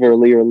over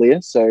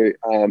Aliir. So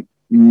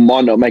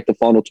might not make the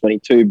final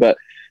 22, but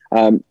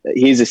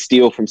here's a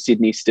steal from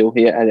Sydney still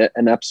here. Had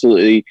an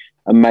absolutely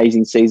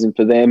amazing season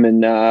for them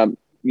and,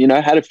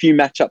 had a few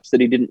matchups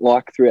that he didn't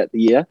like throughout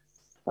the year,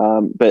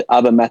 but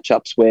other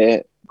matchups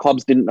where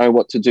clubs didn't know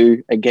what to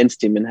do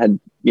against him and had,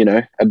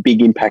 a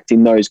big impact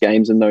in those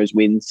games and those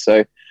wins.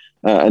 So,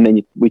 and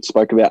then we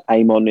spoke about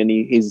Amon and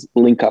his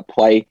link-up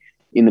play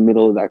in the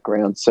middle of that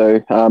ground.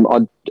 So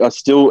I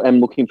still am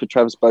looking for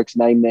Travis Boak's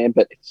name there,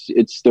 but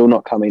it's still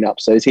not coming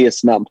up. So is he a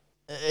snub?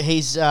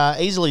 He's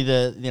easily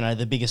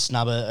the biggest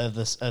snubber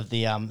of the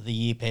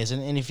year, Pez.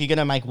 And if you're going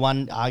to make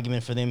one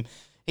argument for them,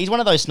 he's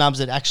one of those snubs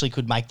that actually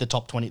could make the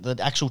top 20, the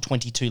actual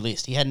 22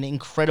 list. He had an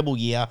incredible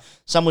year.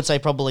 Some would say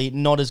probably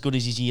not as good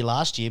as his year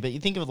last year, but you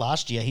think of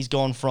last year, he's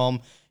gone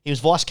from he was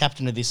vice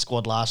captain of this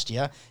squad last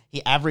year.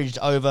 He averaged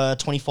over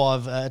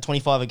 25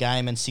 a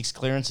game and 6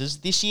 clearances.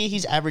 This year,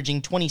 he's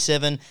averaging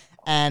 27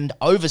 and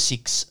over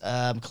 6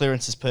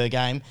 clearances per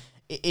game.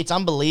 It's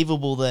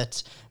unbelievable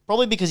that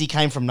probably because he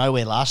came from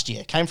nowhere last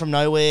year. Came from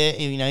nowhere,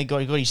 he got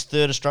his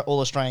third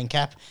All-Australian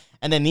cap.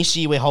 And then this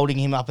year, we're holding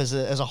him up as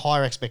a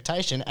higher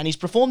expectation. And he's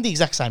performed the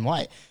exact same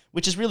way,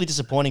 which is really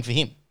disappointing for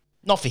him.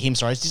 Not for him,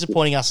 sorry. It's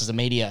disappointing us as a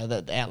media,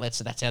 the outlets,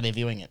 that's how they're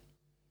viewing it.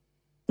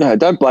 No,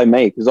 don't blame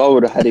me because I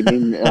would have had him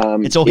in.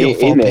 It's all your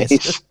fault, there.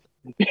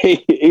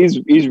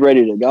 He's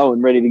ready to go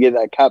and ready to get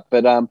that cap.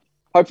 But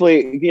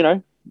hopefully,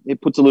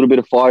 it puts a little bit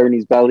of fire in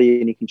his belly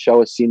and he can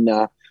show us in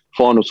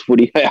finals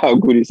footy how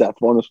good is that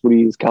finals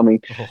footy is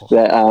coming.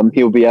 That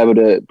he'll be able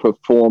to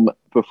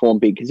perform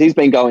big because he's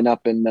been going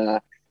up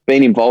and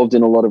been involved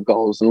in a lot of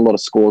goals and a lot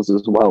of scores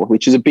as well,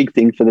 which is a big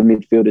thing for the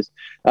midfielders.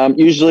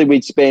 Usually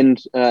we'd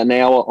spend an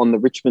hour on the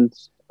Richmond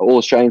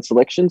All-Australian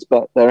selections,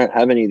 but they don't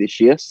have any this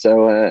year,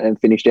 so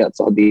and finished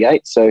outside the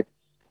 8. So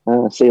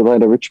see you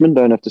later, Richmond.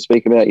 Don't have to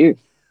speak about you.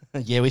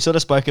 Yeah, we sort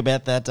of spoke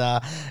about that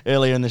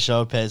earlier in the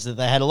show, Pez, that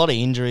they had a lot of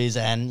injuries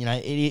and,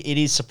 it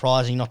is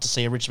surprising not to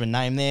see a Richmond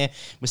name there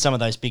with some of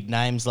those big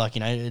names like,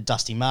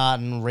 Dusty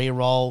Martin,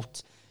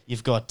 Reroll.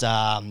 You've got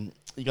the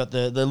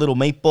little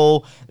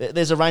meatball.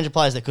 There's a range of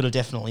players that could have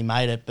definitely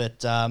made it, but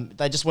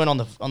they just weren't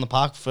on the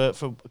park for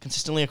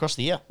consistently across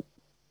the year.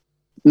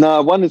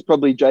 No, one is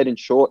probably Jaden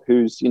Short,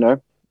 who's,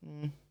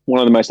 one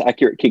of the most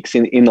accurate kicks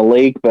in the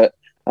league, but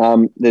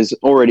there's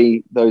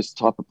already those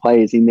type of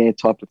players in there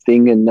type of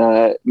thing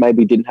and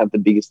maybe didn't have the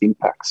biggest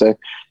impact. So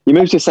you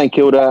move to St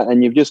Kilda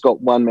and you've just got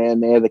one man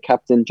there, the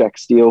captain, Jack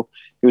Steele.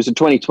 He was a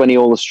 2020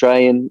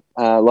 All-Australian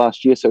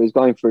last year, so he's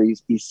going for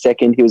his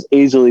second. He was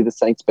easily the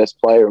Saints'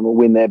 best player and will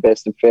win their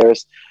best and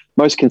fairest,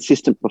 most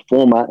consistent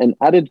performer and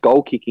added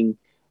goal kicking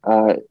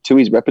to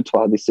his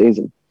repertoire this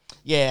season.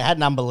 Yeah, had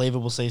an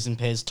unbelievable season,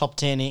 Pez. Top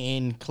 10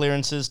 in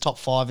clearances, top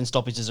 5 in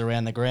stoppages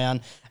around the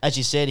ground. As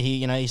you said,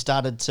 he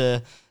started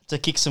to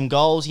kick some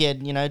goals. He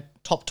had,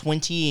 top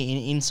 20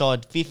 in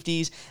inside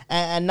 50s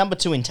and number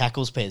 2 in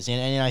tackles, Pez.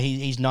 And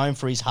he's known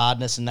for his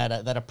hardness and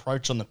that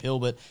approach on the pill,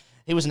 but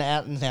he was an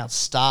out-and-out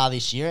star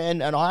this year.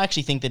 And I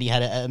actually think that he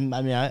had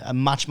a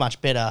much, much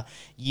better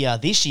year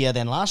this year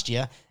than last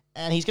year.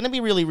 And he's going to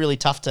be really, really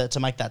tough to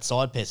make that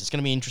side pass. It's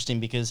going to be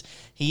interesting because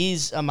he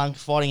is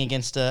fighting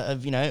against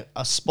a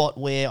spot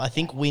where I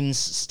think wins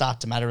start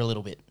to matter a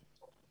little bit.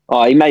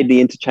 Oh, he made the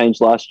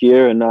interchange last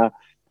year, and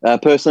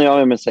personally,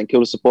 I am a St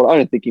Kilda supporter. I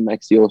don't think he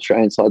makes the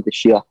All-Australian side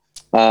this year.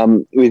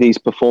 With his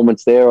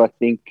performance there, I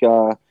think,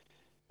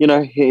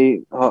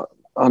 he.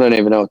 I don't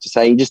even know what to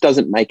say. He just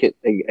doesn't make it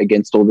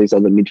against all these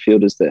other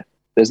midfielders there.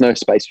 There's no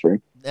space for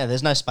him. Yeah,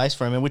 there's no space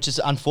for him, and which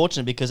is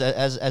unfortunate because,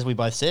 as we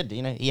both said,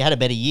 he had a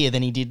better year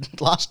than he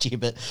did last year.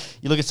 But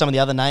you look at some of the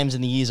other names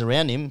in the years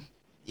around him,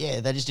 yeah,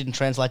 they just didn't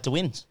translate to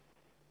wins.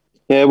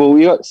 Yeah, well,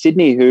 we got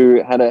Sydney,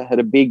 who had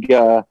a big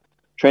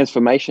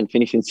transformation,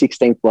 finishing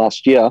 16th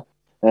last year,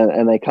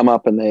 and they come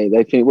up and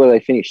they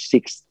finished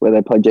 6th, where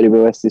they played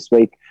GWS this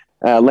week.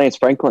 Lance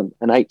Franklin,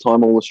 an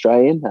 8-time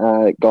All-Australian,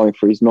 going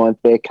for his 9th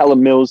there.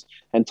 Callum Mills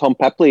and Tom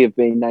Papley have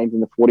been named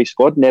in the 40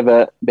 squad,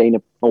 never been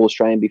an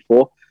All-Australian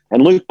before.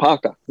 And Luke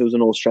Parker, who was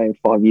an All-Australian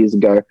 5 years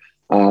ago,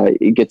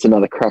 he gets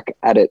another crack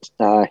at it.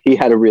 He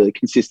had a really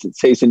consistent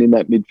season in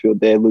that midfield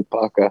there, Luke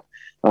Parker,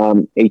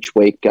 each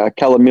week.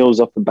 Callum Mills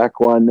off the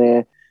back line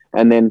there.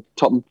 And then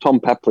Tom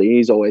Papley,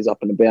 he's always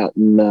up and about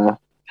and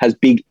has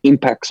big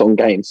impacts on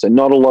games. So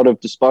not a lot of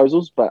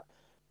disposals, but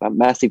a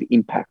massive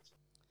impact.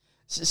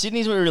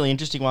 Sydney's a really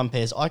interesting one,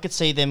 Pez. I could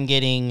see them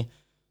getting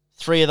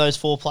 3 of those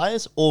 4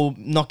 players, or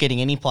not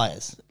getting any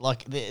players.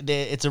 Like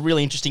it's a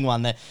really interesting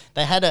one.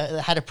 They had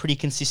a pretty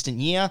consistent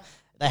year.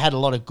 They had a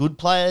lot of good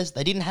players.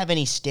 They didn't have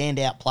any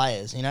standout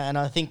players, And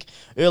I think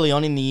early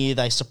on in the year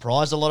they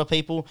surprised a lot of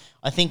people.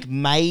 I think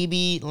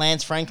maybe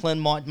Lance Franklin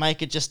might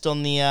make it just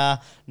on the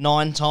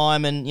 9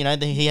 time, and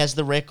he has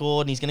the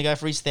record and he's going to go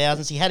for his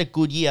thousands. He had a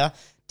good year.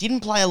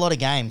 Didn't play a lot of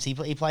games. He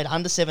played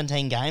under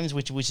 17 games,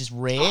 which is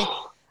rare.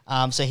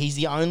 So he's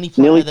the only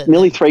player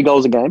nearly 3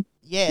 goals a game.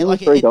 Yeah, nearly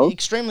 3 goals.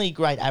 Extremely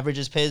great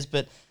averages, Pez.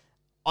 But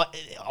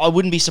I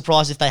wouldn't be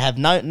surprised if they have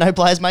no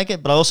players make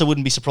it. But I also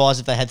wouldn't be surprised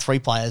if they had 3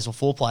 players or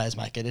 4 players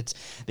make it.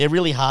 They're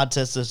really hard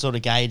to sort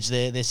of gauge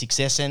their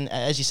success. And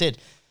as you said,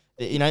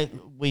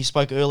 we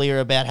spoke earlier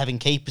about having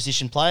key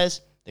position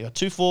players. They got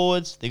 2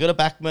 forwards. They got a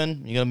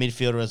backman. You got a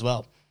midfielder as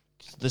well.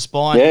 The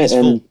spine is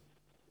full.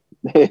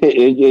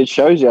 It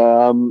shows you.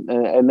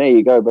 And there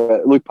you go.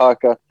 But Luke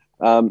Parker.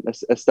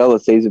 A stellar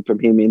season from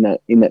him in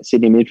that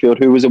Sydney midfield,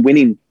 who was a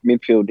winning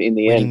midfield in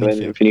the end,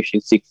 when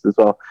finishing 6th as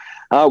well.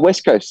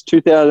 West Coast,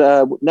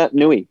 2000, Nat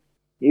Nui,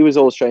 he was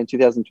All-Australian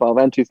 2012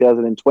 and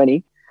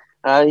 2020.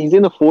 He's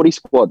in the 40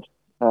 squad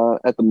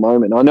at the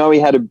moment. I know he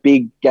had a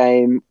big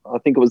game, I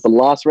think it was the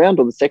last round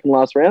or the second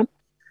last round.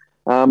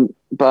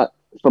 But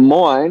for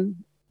mine,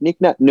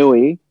 Nick Nat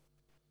Nui,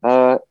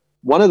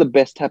 one of the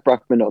best tap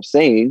ruckmen I've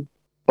seen,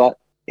 but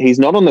he's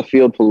not on the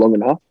field for long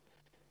enough,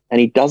 and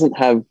he doesn't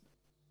have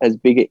as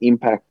big an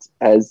impact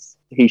as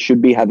he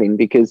should be having,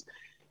 because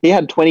he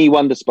had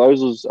 21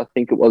 disposals, I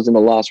think it was, in the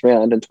last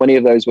round, and 20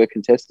 of those were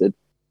contested.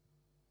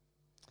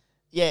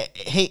 Yeah,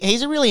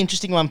 he's a really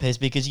interesting one, Pez,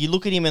 because you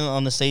look at him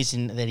on the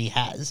season that he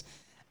has,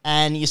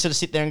 and you sort of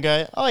sit there and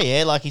go, oh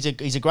yeah, like he's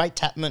a great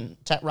tap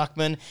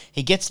ruckman.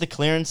 He gets the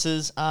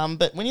clearances,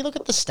 but when you look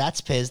at the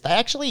stats, Pez,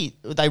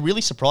 they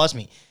really surprise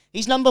me.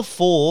 He's number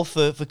 4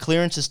 for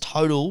clearances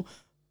total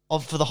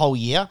for the whole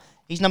year.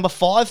 He's number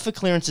 5 for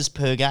clearances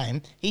per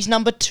game. He's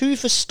number 2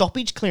 for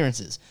stoppage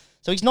clearances.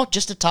 So he's not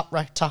just a tap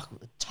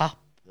ruckman.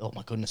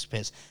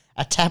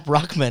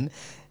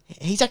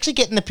 He's actually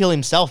getting the pill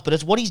himself, but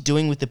it's what he's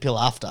doing with the pill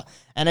after.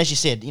 And as you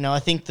said, I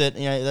think that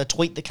the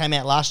tweet that came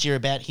out last year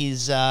about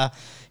his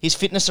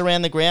fitness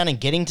around the ground and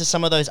getting to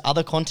some of those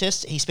other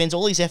contests, he spends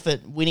all his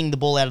effort winning the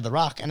ball out of the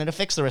ruck, and it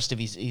affects the rest of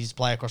his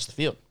play across the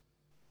field.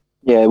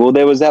 Yeah, well,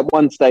 there was that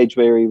one stage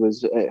where he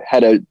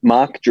had a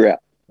mark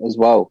drought as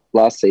well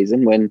last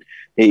season, when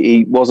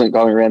he wasn't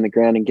going around the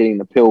ground and getting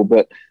the pill,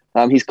 but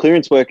his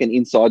clearance work and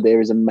inside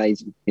there is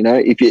amazing.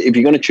 If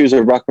you're going to choose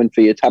a ruckman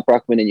for your tap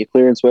ruckman and your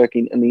clearance work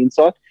on the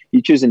inside,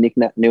 you choose a Nick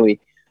Nat Nui.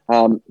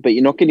 But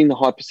you're not getting the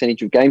high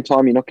percentage of game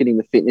time. You're not getting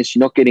the fitness.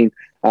 You're not getting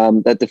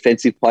that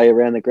defensive play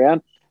around the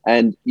ground,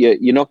 and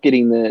you're not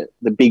getting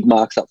the big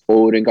marks up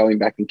forward and going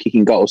back and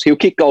kicking goals. He'll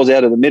kick goals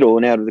out of the middle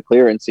and out of the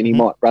clearance, and he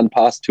might run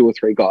past 2 or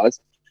 3 guys,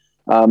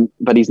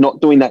 but he's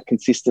not doing that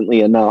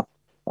consistently enough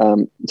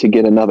to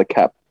get another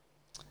cap.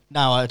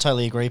 No, I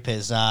totally agree,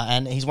 Pez.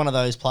 And he's one of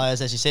those players,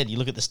 as you said, you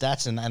look at the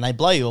stats and they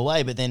blow you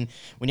away, but then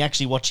when you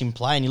actually watch him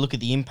play and you look at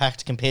the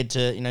impact compared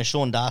to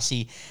Sean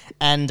Darcy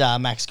and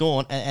Max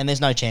Gawn, and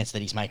there's no chance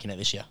that he's making it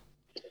this year.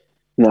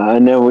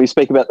 No, we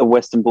speak about the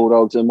Western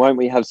Bulldogs, and won't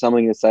we have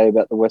something to say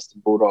about the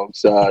Western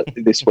Bulldogs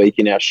this week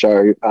in our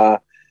show?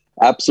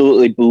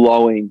 Absolutely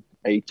blowing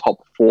a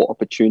top 4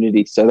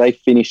 opportunity. So they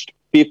finished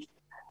 5th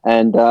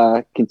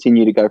and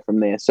continue to go from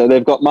there. So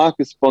they've got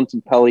Marcus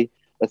Bontempelli,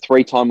 a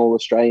 3-time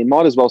All-Australian,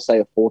 might as well say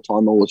a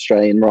 4-time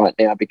All-Australian right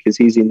now, because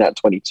he's in that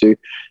 22.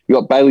 You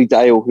got Bailey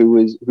Dale,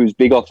 who's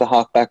big off the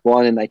half-back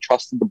line, and they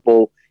trusted the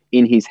ball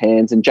in his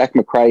hands. And Jack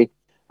McRae,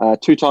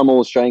 2-time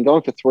All-Australian,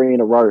 going for 3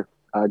 in a row.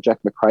 Jack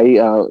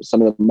McRae,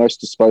 some of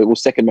the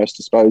second most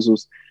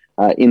disposals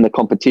in the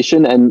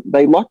competition, and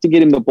they like to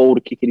get him the ball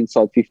to kick it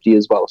inside 50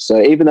 as well.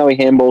 So even though he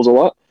handballs a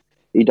lot,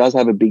 he does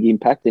have a big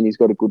impact, and he's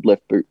got a good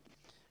left boot.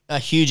 A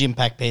huge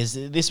impact,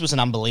 Pez. This was an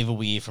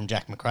unbelievable year from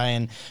Jack Macrae,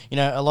 and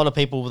a lot of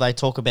people, they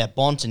talk about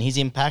Bont and his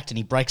impact, and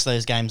he breaks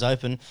those games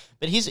open.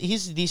 But his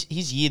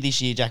year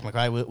this year, Jack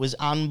Macrae, was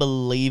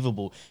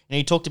unbelievable.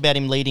 He talked about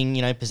him leading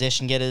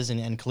possession getters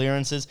and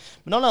clearances,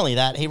 but not only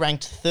that, he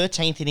ranked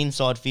 13th in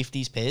inside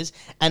 50s, Pez,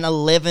 and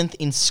 11th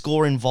in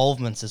score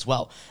involvements as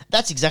well.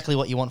 That's exactly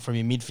what you want from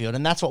your midfield,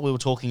 and that's what we were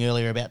talking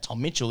earlier about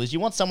Tom Mitchell. Is you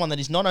want someone that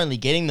is not only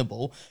getting the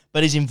ball,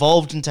 but is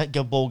involved in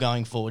the ball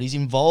going forward. He's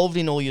involved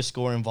in all your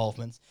score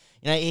involvements.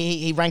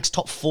 He ranks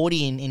top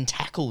 40 in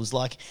tackles.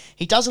 Like,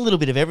 he does a little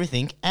bit of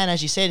everything, and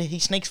as you said, he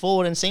sneaks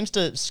forward and seems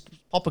to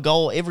pop a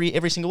goal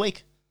every single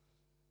week.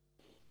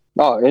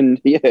 Oh,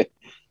 and yeah,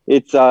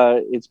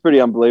 it's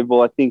pretty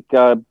unbelievable. I think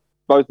both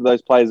of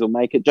those players will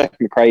make it. Jack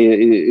Macrae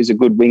is a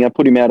good winger.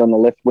 Put him out on the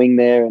left wing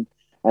there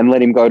and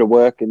let him go to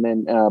work, and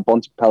then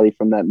Bontempelli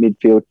from that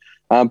midfield.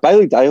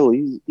 Bailey Dale,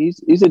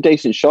 he's a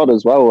decent shot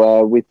as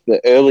well with the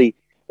early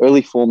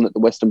form that the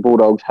Western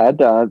Bulldogs had.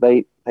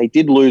 They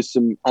did lose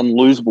some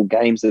unlosable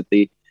games at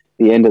the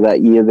end of that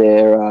year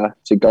there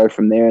to go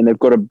from there, and they've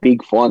got a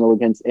big final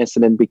against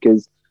Essendon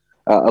because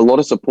a lot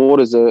of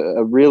supporters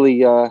are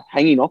really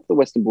hanging off the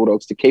Western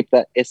Bulldogs to keep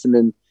that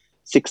Essendon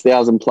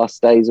 6,000 plus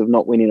days of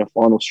not winning a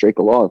final streak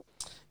alive.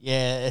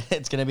 Yeah,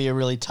 it's going to be a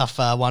really tough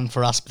one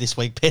for us this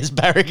week, Pez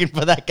Barragan,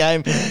 for that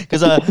game.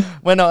 Because I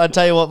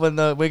tell you what, we're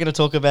going to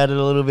talk about it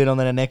a little bit on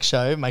the next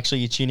show. Make sure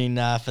you tune in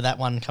for that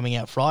one coming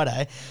out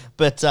Friday.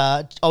 But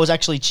I was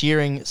actually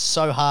cheering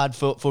so hard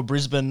for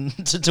Brisbane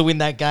to win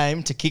that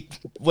game, to kick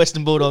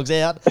Western Bulldogs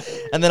out.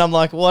 And then I'm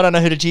like, well, I don't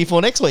know who to cheer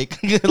for next week.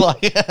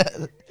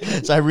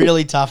 So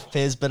really tough,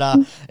 Pez. But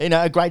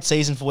a great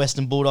season for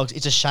Western Bulldogs.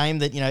 It's a shame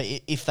that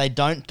if they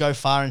don't go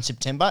far in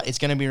September, it's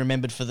going to be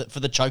remembered for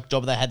the choke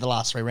job they had the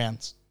last 3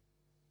 rounds.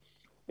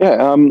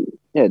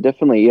 Yeah,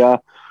 definitely.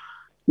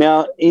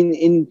 Now,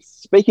 in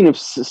speaking of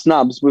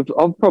snubs,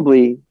 I've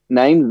probably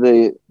named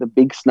the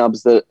big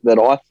snubs that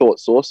I thought,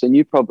 Sauce, and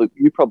you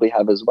probably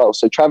have as well.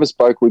 So Travis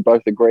Boak, we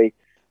both agree,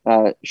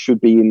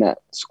 should be in that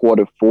squad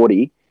of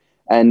 40,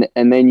 and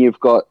then you've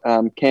got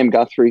Cam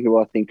Guthrie, who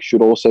I think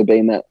should also be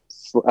in that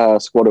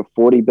squad of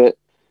 40. But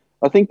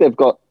I think they've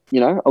got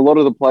a lot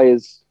of the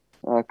players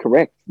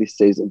correct this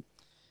season.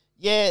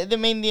 Yeah, I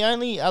mean, the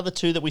only other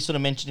two that we sort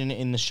of mentioned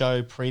in the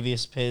show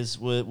previous, Pez,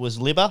 was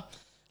Libba.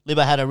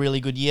 Libba had a really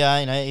good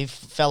year. He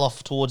fell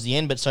off towards the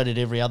end, but so did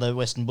every other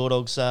Western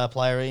Bulldogs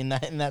player in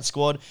that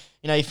squad.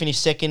 He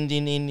finished second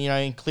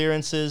in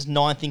clearances,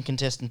 9th in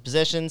contested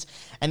possessions,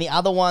 and the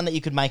other one that you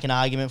could make an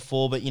argument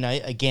for, but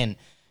again,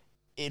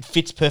 it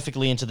fits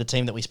perfectly into the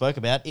team that we spoke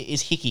about,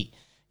 is Hickey.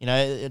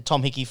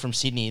 Tom Hickey from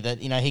Sydney. That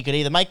he could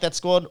either make that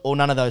squad or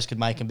none of those could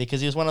make him, because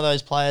he was one of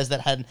those players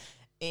that had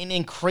an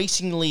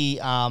increasingly,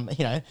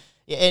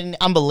 an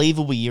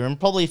unbelievable year, and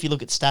probably if you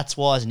look at stats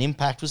wise and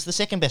impact, was the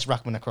second best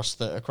ruckman across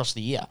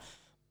the year.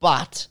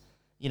 But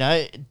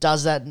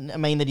does that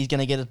mean that he's going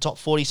to get a top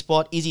 40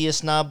 spot? Is he a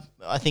snub?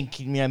 I think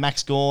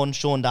Max Gawn,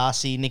 Sean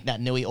Darcy, Nick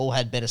Naitanui all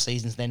had better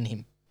seasons than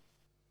him.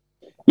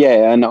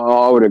 Yeah, and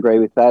I would agree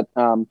with that.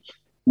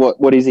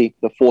 What is he?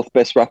 The 4th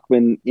best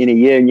ruckman in a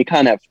year, and you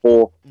can't have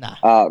 4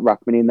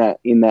 ruckmen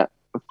in that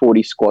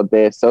 40 squad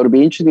there. So it'll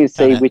be interesting to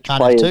see which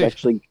players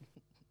actually.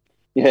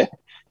 Yeah,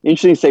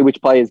 interesting to see which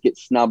players get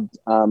snubbed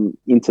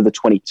into the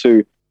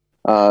 22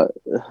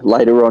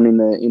 later on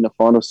in the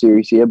final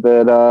series here.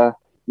 But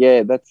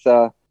that's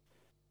so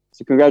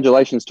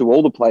congratulations to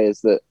all the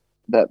players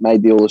that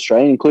made the All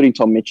Australian, including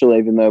Tom Mitchell,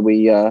 even though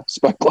we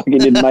spoke like he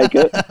didn't make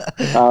it.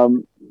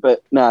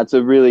 But no, it's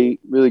a really,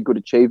 really good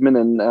achievement,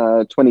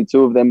 and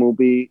 22 of them will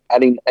be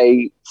adding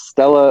a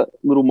stellar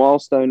little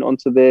milestone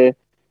onto their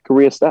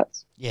career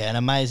stats. Yeah, an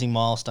amazing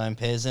milestone,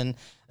 Pez, and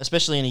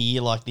especially in a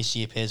year like this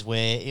year, Pez,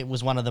 where it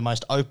was one of the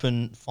most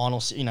open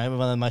finals, one of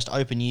the most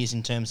open years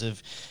in terms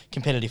of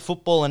competitive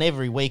football, and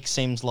every week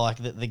seems like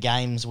that the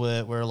games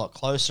were a lot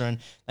closer, and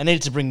they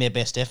needed to bring their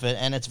best effort,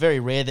 and it's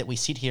very rare that we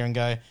sit here and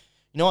go,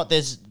 you know what,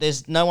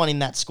 there's no one in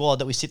that squad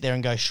that we sit there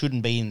and go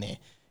shouldn't be in there.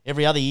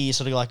 Every other year, you're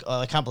sort of like, oh,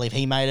 I can't believe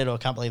he made it, or I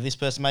can't believe this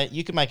person made it.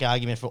 You could make an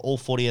argument for all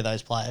 40 of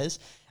those players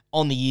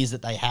on the years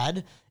that they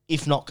had,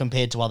 if not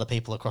compared to other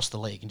people across the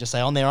league, and just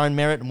say on their own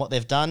merit and what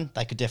they've done,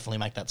 they could definitely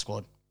make that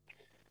squad.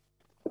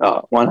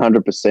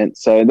 100%.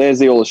 So there's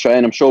the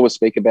All-Australian. I'm sure we'll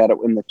speak about it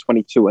when the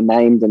 22 are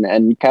named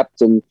and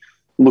capped, and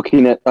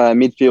looking at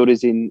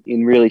midfielders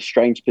in really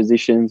strange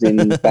positions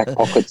in back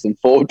pockets and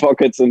forward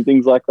pockets and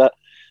things like that.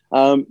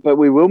 But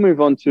we will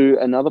move on to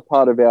another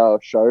part of our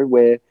show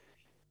where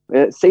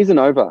season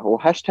over, or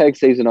hashtag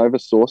season over,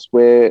 Sauce,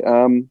 where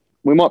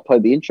we might play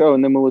the intro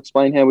and then we'll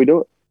explain how we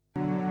do it.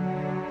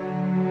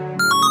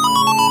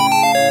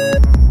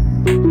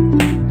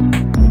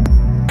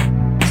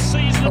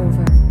 Season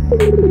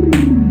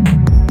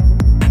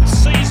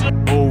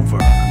over.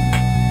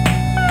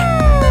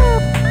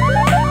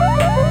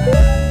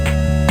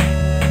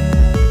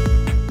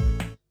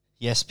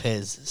 Yes,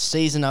 Pez.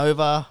 Season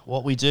over.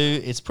 What we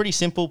do, it's pretty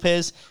simple,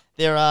 Pez.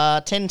 There are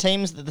 10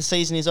 teams that the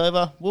season is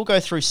over. We'll go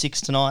through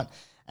 6 tonight,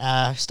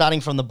 starting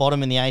from the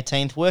bottom in the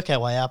 18th, work our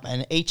way up,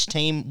 and each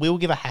team will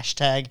give a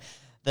hashtag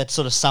that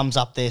sort of sums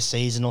up their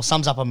season or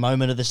sums up a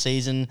moment of the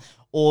season,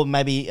 or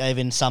maybe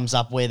even sums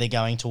up where they're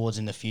going towards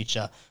in the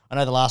future? I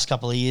know the last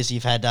couple of years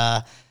you've had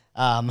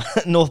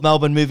North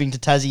Melbourne moving to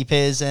Tassie,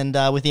 Pez,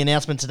 and with the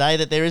announcement today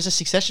that there is a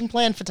succession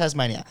plan for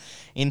Tasmania.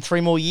 In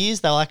 3 more years,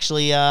 they'll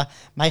actually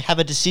may have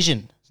a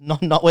decision.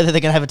 Not whether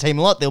they're going to have a team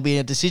or not. There'll be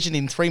a decision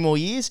in 3 more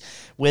years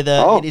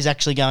whether it is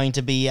actually going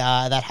to be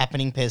that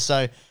happening, Pez.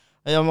 So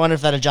I wonder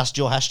if that adjusts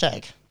your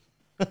hashtag.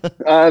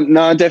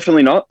 No,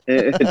 definitely not.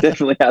 It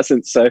definitely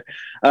hasn't. So,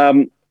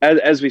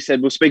 as we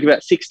said, we'll speak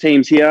about 6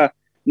 teams here.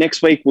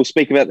 Next week, we'll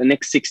speak about the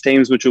next 6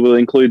 teams, which will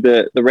include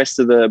the rest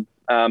of the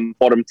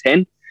bottom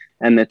 10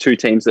 and the 2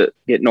 teams that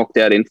get knocked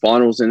out in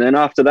finals. And then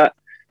after that,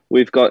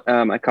 we've got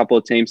a couple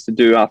of teams to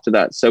do after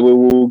that. So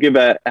we'll give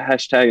a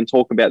hashtag and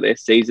talk about their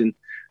season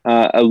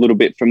a little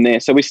bit from there.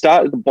 So we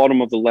start at the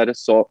bottom of the letter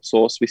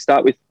source. We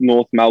start with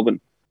North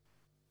Melbourne.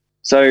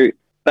 So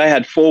they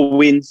had 4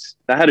 wins.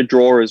 They had a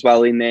draw as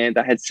well in there.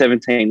 They had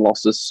 17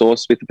 losses,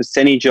 source, with a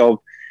percentage of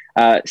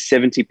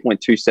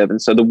 70.27.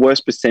 So the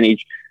worst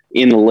percentage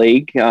in the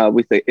league,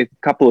 with a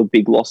couple of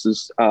big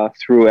losses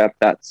throughout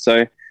that.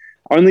 So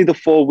only the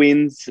 4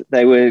 wins.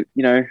 They were,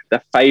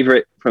 the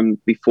favourite from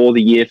before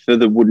the year for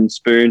the wooden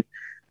spoon.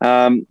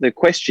 The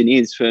question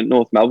is, for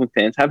North Melbourne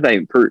fans, have they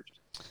improved?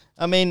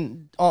 I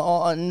mean,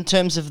 in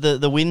terms of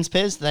the wins,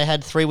 Pez, they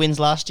had 3 wins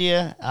last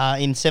year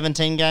in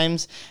 17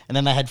 games, and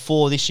then they had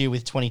 4 this year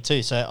with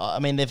 22. So, I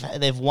mean,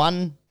 they've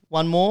won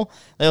one more.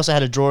 They also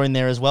had a draw in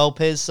there as well,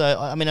 Pez. So,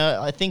 I mean,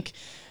 I think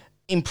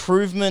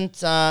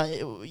improvement,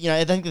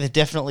 I think they've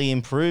definitely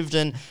improved.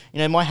 And,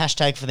 my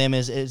hashtag for them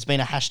it's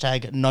been a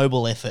hashtag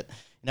noble effort.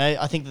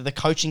 I think that the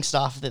coaching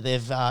staff that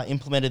they've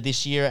implemented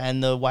this year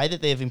and the way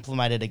that they've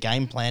implemented a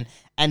game plan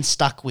and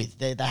stuck with,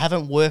 they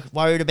haven't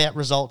worried about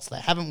results. They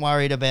haven't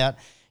worried about,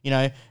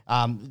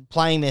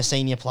 playing their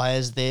senior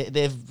players.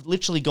 They've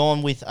literally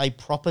gone with a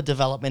proper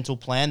developmental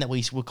plan that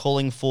we were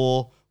calling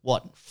for,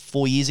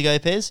 4 years ago,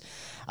 Pez?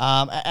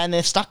 And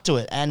they've stuck to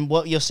it. And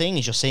what you're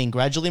seeing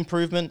gradual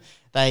improvement.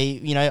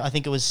 They, I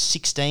think it was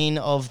 16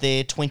 of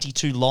their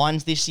 22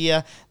 lines this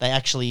year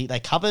they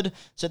covered.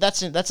 So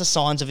that's a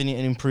signs of an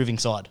improving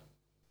side.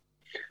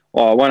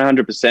 Oh,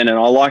 100%, and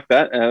I like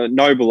that.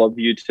 Noble of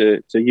you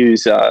to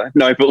use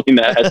noble in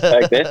that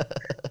hashtag there.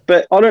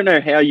 But I don't know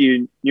how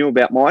you knew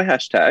about my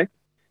hashtag.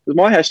 Because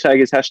my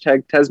hashtag is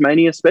hashtag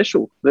Tasmania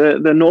Special, the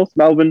North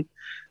Melbourne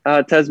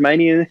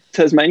Tasmania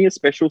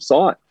Special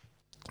site.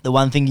 The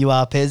one thing you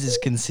are, Pez, is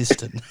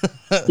consistent.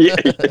 Yeah.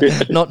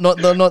 Not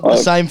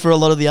the same for a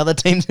lot of the other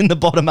teams in the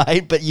bottom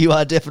 8, but you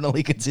are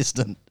definitely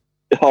consistent.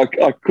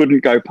 I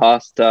couldn't go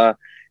past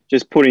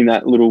just putting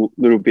that little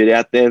bit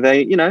out there.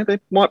 They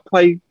might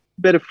play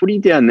better footy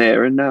down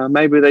there, and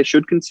maybe they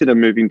should consider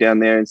moving down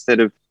there instead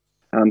of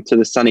to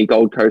the sunny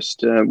Gold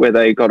Coast where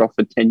they got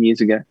offered 10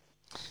 years ago.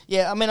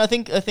 Yeah, I mean, I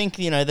think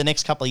the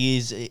next couple of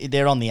years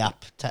they're on the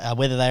up.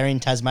 Whether they're in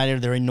Tasmania or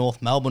they're in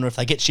North Melbourne, or if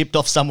they get shipped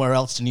off somewhere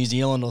else to New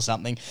Zealand or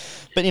something.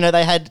 But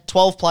they had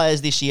 12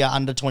 players this year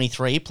under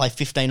 23 play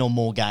 15 or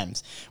more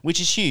games, which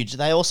is huge.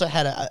 They also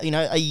had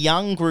a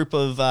young group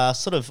of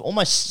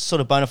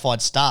almost bona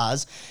fide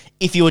stars.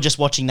 If you were just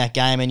watching that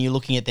game and you're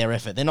looking at their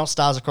effort, they're not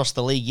stars across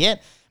the league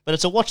yet. But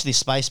it's a watch this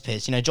space,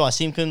 Pez. Jai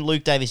Simpkin,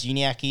 Luke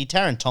Davis-Uniacke,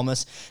 Taron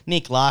Thomas,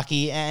 Nick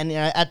Larkey, and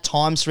at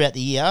times throughout the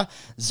year,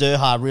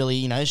 Zerha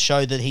really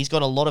showed that he's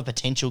got a lot of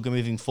potential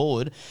moving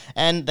forward.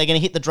 And they're going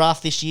to hit the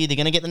draft this year. They're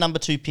going to get the number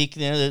 2 pick,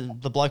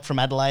 the bloke from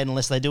Adelaide,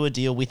 unless they do a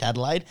deal with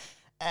Adelaide.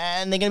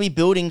 And they're going to be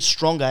building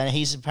stronger. And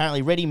he's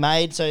apparently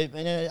ready-made, so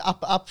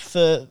up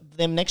for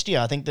them next year.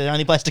 I think the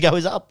only place to go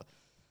is up.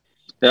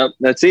 Yep,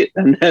 that's it.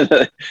 And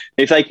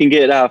if they can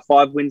get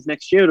 5 wins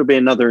next year, it'll be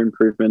another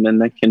improvement,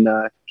 and they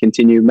can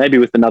continue maybe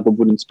with another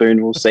wooden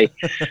spoon. We'll see.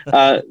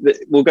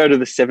 We'll go to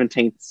the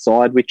 17th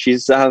side, which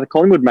is the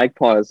Collingwood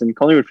Magpies, and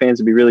Collingwood fans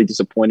will be really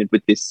disappointed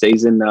with this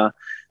season.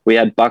 We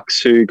had Bucks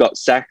who got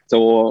sacked,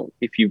 or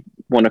if you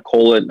want to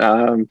call it,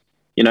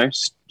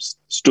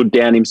 stood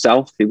down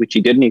himself, which he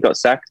didn't. He got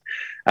sacked.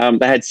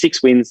 They had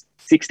 6 wins,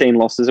 16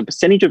 losses, a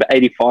percentage of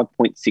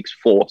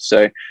 85.64.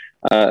 So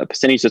a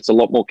percentage that's a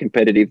lot more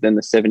competitive than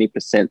the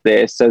 70%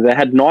 there. So they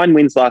had 9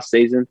 wins last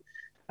season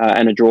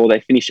and a draw. They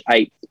finished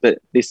 8th, but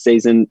this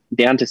season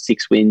down to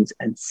 6 wins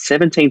and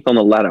 17th on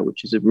the ladder,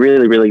 which is a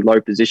really, really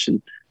low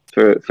position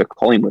for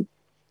Collingwood.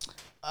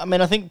 I mean,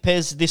 I think,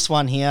 Pez, this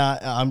one here,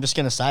 I'm just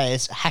going to say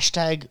it's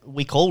hashtag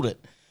we called it,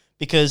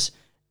 because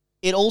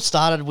it all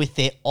started with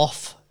their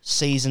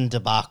off-season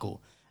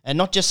debacle. And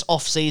not just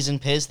off-season,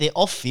 Pez, they're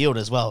off-field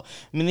as well.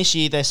 I mean, this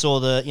year they saw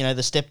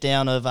the step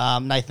down of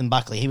Nathan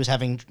Buckley. He was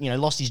having,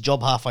 lost his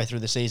job halfway through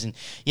the season.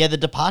 Yeah, the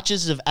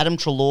departures of Adam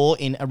Treloar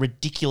in a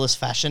ridiculous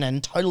fashion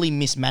and totally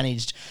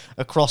mismanaged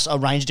across a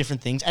range of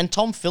different things. And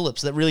Tom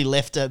Phillips that really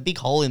left a big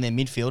hole in their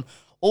midfield,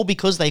 all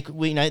because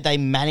they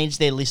managed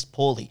their list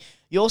poorly.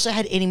 You also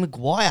had Eddie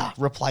Maguire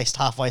replaced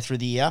halfway through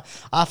the year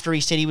after he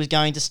said he was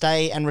going to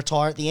stay and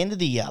retire at the end of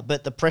the year.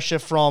 But the pressure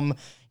from,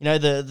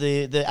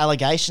 the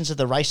allegations of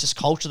the racist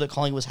culture that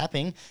Collingwood was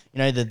happening,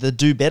 the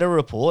Do Better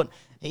report,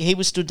 he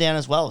was stood down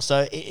as well.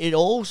 So it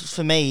all,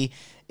 for me,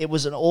 it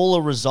was all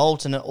a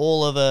result and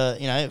all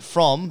of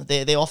from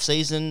their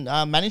off-season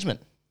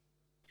management.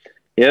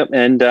 Yep,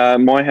 and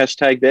my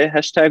hashtag there,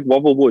 hashtag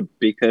Wobblewood,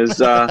 because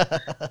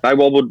they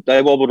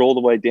wobbled all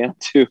the way down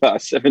to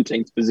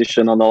 17th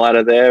position on the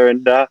ladder there.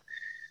 And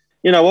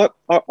you know what?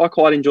 I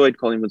quite enjoyed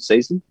Collingwood's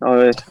season.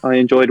 I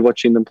enjoyed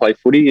watching them play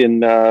footy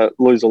and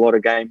lose a lot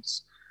of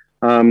games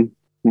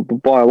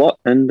by a lot.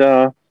 And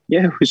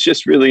it was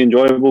just really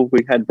enjoyable.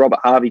 We had Robert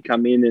Harvey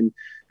come in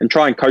and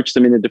try and coach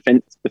them in a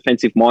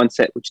defensive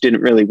mindset, which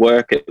didn't really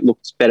work. It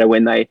looked better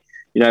when they,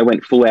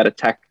 went full out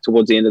attack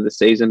towards the end of the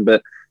season.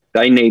 But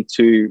they need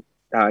to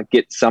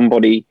get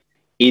somebody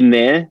in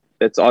there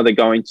that's either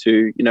going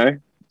to,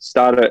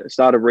 start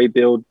a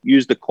rebuild,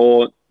 use the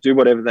core, do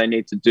whatever they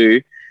need to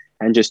do,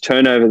 and just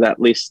turn over that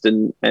list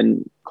and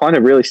kind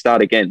of really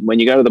start again. When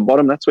you go to the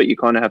bottom, that's what you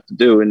kind of have to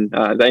do, and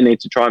they need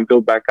to try and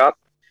build back up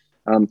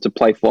to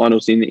play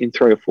finals in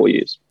 3 or 4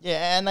 years.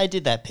 Yeah, and they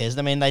did that, Pez.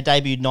 I mean, they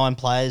debuted 9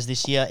 players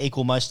this year,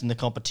 equal most in the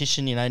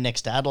competition,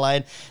 next to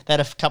Adelaide. They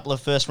had a couple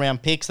of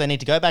first-round picks. They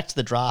need to go back to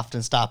the draft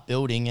and start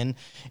building, and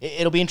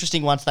it'll be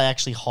interesting once they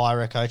actually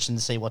hire a coach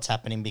and see what's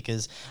happening,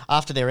 because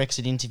after their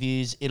exit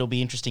interviews, it'll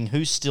be interesting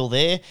who's still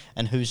there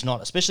and who's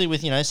not, especially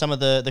with, some of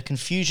the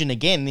confusion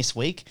again this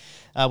week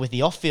with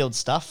the off-field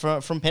stuff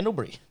from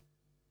Pendlebury.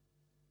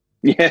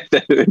 Yeah,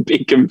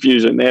 big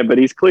confusion there, but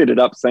he's cleared it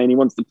up, saying he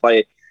wants to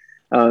play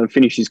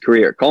finish his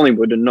career at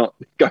Collingwood and not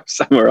go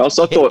somewhere else.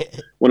 I thought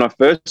when I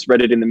first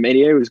read it in the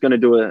media, he was going to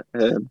do a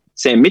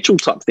Sam Mitchell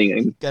type thing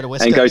and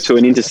go to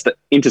an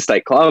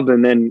interstate club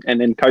and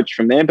then coach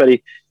from there. But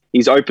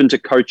he's open to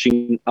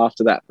coaching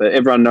after that. But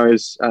everyone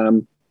knows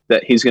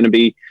that he's going to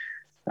be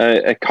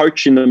a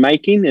coach in the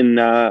making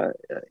and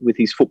with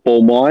his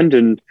football mind.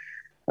 And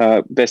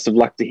best of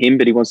luck to him.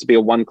 But he wants to be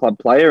a one club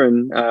player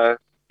and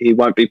he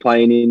won't be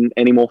playing in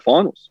any more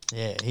finals.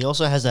 Yeah, he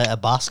also has a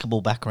basketball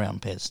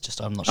background, Pez.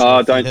 I'm not sure.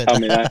 Oh, don't tell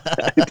me that.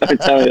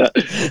 Don't tell me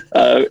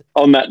that.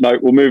 On that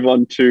note, we'll move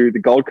on to the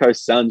Gold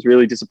Coast Suns.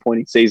 Really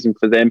disappointing season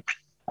for them.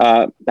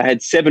 They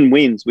had 7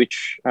 wins,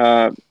 which,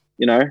 7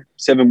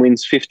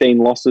 wins, 15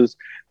 losses,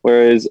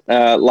 whereas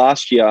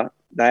last year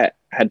they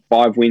had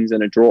 5 wins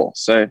and a draw.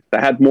 So they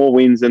had more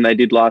wins than they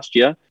did last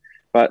year,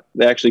 but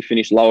they actually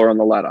finished lower on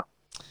the ladder.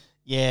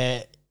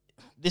 Yeah,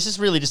 this is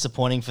really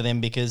disappointing for them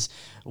because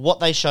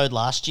what they showed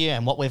last year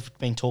and what we've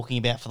been talking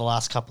about for the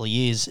last couple of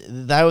years,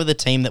 they were the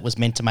team that was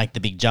meant to make the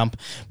big jump.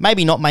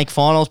 Maybe not make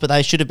finals, but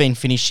they should have been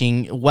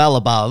finishing well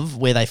above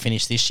where they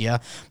finished this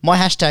year. My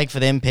hashtag for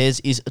them, Pez,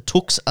 is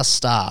Took's a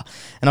star.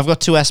 And I've got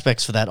 2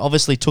 aspects for that.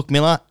 Obviously, Took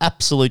Miller,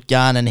 absolute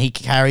gun, and he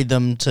carried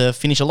them to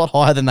finish a lot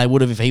higher than they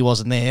would have if he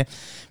wasn't there.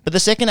 But the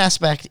second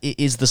aspect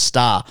is the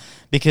star,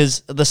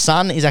 because the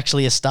sun is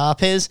actually a star,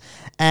 Pez,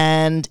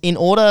 and in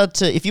order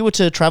to, if you were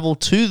to travel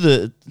to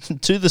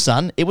the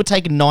sun, it would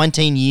take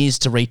 19 years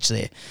to reach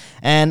there.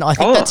 And I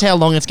think that's how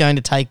long it's going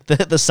to take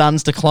the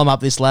Suns to climb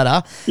up this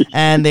ladder.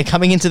 And they're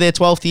coming into their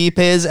 12th year,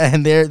 Pez,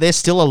 and they're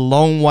still a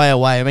long way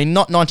away. I mean,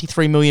 not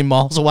 93 million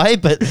miles away,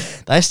 but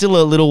they're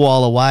still a little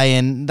while away,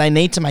 and they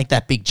need to make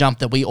that big jump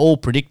that we all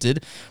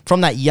predicted from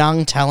that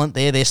young talent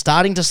there. They're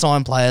starting to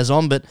sign players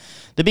on, but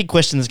the big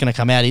question that's going to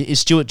come out is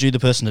Stuart Dew the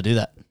person to do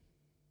that?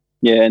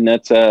 Yeah, and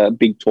that's a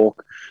big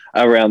talk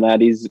around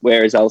that is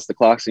where is Alistair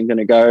Clarkson going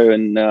to go?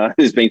 And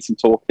there's been some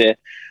talk there.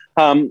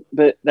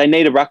 But they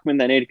need a ruckman.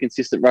 They need a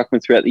consistent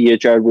ruckman throughout the year.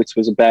 Jared Witts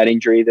was a bad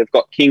injury. They've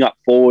got King up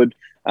forward,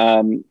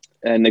 and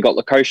they've got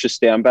Lukosius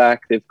down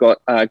back. They've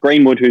got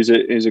Greenwood, who's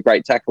a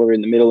great tackler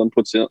in the middle and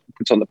puts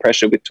on the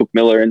pressure with Took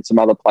Miller and some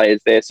other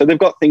players there. So they've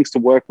got things to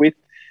work with.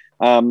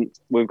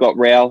 We've got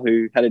Raul,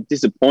 who had a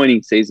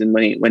disappointing season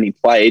when he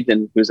played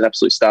and was an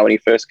absolute star when he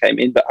first came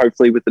in. But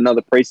hopefully with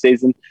another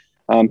preseason,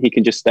 he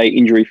can just stay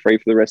injury-free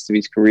for the rest of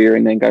his career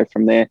and then go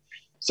from there.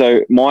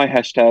 So my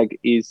hashtag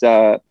is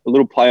a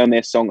little play on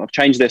their song. I've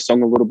changed their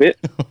song a little bit.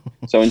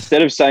 So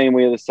instead of saying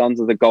we are the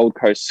sons of the Gold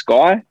Coast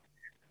sky,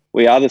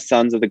 we are the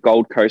sons of the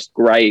Gold Coast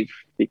grave,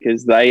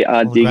 because they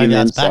are digging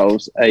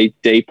themselves a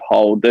deep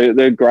hole.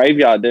 The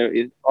graveyard,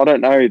 I don't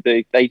know,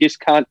 they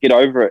just can't get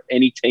over it.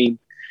 Any team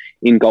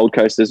in Gold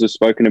Coast, as was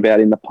spoken about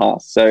in the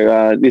past.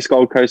 So this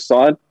Gold Coast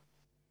side,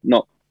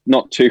 not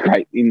too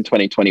great in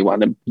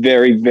 2021. A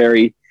very,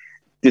 very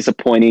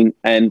disappointing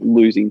and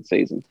losing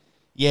season.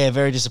 Yeah,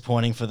 very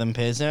disappointing for them,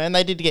 Pez. And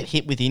they did get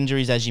hit with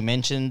injuries, as you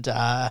mentioned.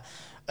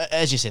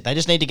 As you said, they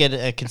just need to get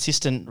a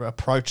consistent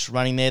approach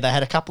running there. They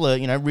had a couple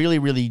of, really,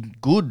 really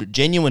good,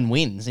 genuine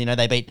wins.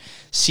 They beat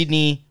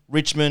Sydney,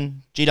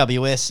 Richmond,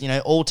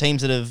 GWS, all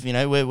teams that have,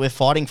 we're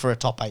fighting for a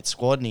top 8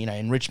 squad,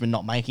 and Richmond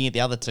not making it,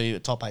 the other 2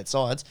 top 8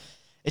 sides.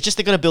 It's just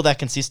they've got to build that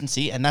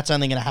consistency, and that's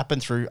only going to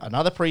happen through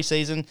another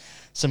preseason,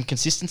 some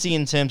consistency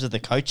in terms of the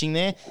coaching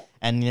there,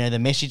 and the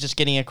message just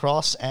getting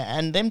across,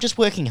 and them just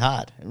working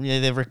hard.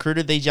 They've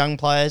recruited these young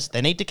players. They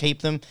need to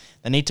keep them.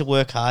 They need to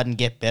work hard and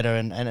get better,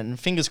 and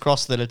fingers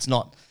crossed that it's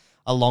not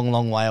a long,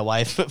 long way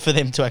away for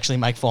them to actually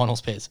make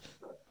finals, Pez.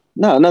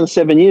 No, another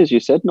 7 years. You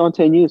said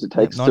 19 years it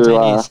takes 19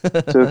 years.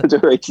 to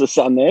reach the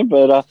sun there.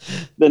 But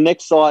the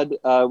next side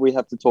we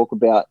have to talk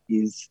about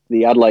is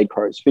the Adelaide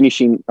Crows,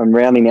 finishing and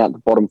rounding out the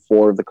bottom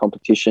four of the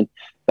competition.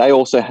 They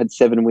also had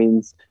 7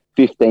 wins,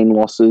 15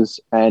 losses,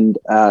 and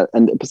a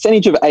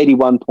percentage of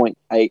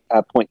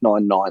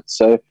 81.99.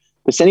 So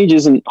percentage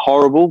isn't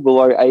horrible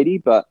below 80,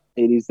 but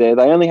it is there.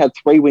 They only had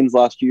 3 wins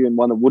last year and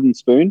won a wooden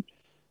spoon.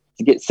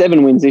 To get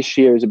 7 wins this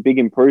year is a big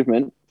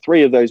improvement.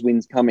 3 of those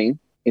wins coming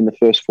in the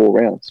first 4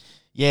 rounds.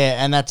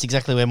 Yeah, and that's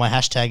exactly where my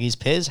hashtag is,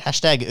 Pez.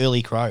 Hashtag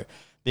early crow.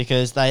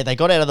 Because they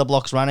got out of the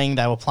blocks running.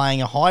 They were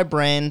playing a high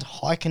brand,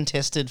 high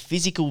contested,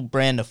 physical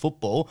brand of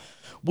football,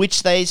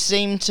 which they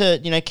seemed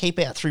to, keep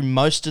out through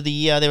most of the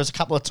year. There was a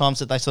couple of times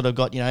that they sort of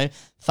got,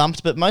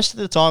 thumped, but most of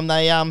the time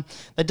they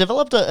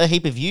developed a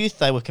heap of youth.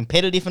 They were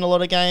competitive in a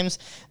lot of games.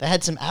 They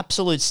had some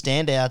absolute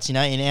standouts,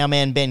 in our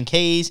man Ben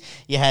Keys.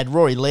 You had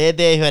Rory Laird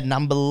there, who had an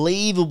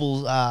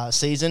unbelievable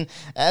season,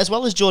 as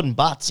well as Jordan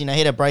Butts. He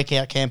had a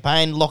breakout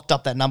campaign, locked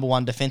up that number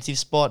 1 defensive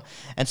spot,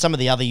 and some of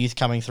the other youth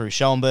coming through,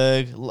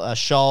 Schoenberg,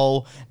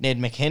 Scholl, Ned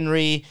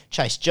McHenry,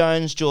 Chase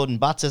Jones, Jordan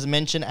Butts, as I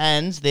mentioned,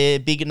 and their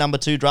big number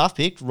 2 draft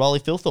pick, Rolly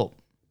Filthorpe.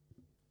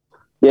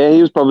 Yeah,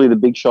 he was probably the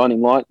big shining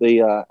light,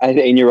 the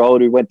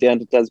 18-year-old who went down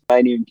to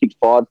Tasmania and kicked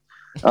 5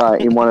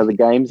 in one of the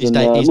games. His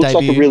looks debut,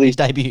 like a really, his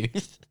debut.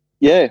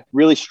 yeah,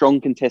 really strong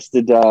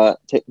contested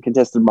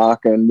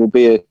marker, and will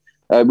be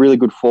a really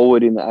good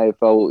forward in the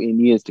AFL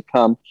in years to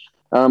come.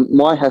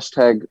 My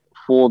hashtag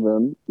for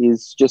them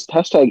is just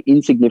hashtag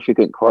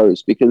insignificant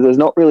Crows, because there's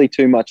not really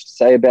too much to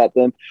say about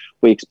them.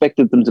 We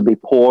expected them to be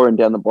poor and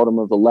down the bottom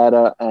of the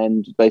ladder,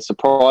 and they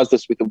surprised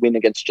us with a win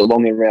against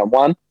Geelong in round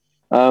 1.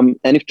 And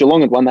if Geelong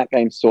had won that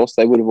game source,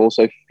 they would have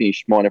also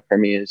finished minor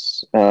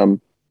premiers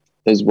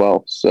as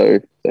well. So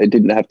they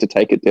didn't have to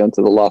take it down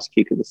to the last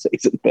kick of the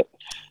season. But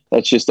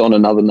that's just on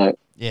another note.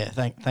 Yeah,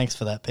 thanks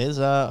for that, Pez.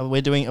 Are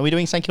we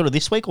doing St Kilda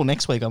this week or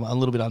next week? I'm a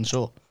little bit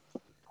unsure.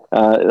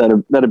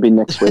 That'd be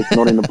next week,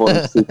 not in the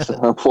bottom 6,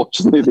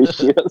 unfortunately, this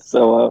year.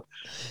 So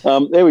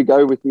there we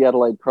go with the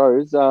Adelaide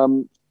Crows.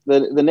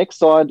 The next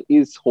side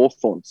is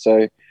Hawthorn.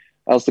 So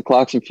Alistair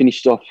Clarkson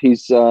finished off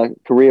his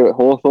career at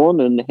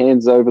Hawthorn and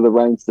hands over the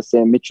reins to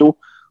Sam Mitchell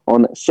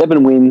on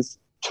 7 wins,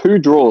 2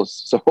 draws.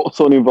 So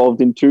Hawthorn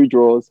involved in 2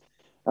 draws.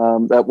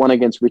 That one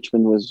against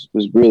Richmond was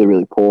really,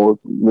 really poor,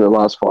 the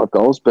last 5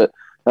 goals, but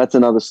that's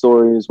another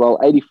story as well.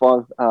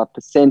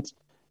 85%.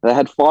 They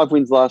had 5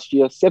 wins last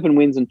year, 7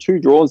 wins and 2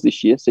 draws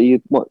this year. So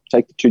you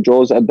take the 2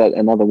 draws, add that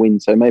another win.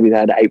 So maybe they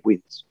had 8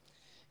 wins.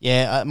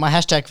 Yeah, my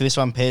hashtag for this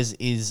one, Pez,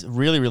 is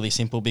really, really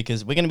simple,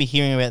 because we're going to be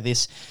hearing about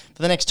this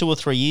for the next 2 or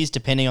 3 years,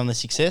 depending on the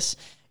success,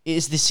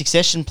 is the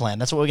succession plan.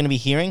 That's what we're going to be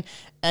hearing.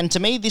 And to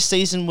me, this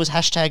season was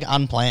hashtag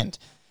unplanned,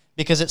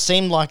 because it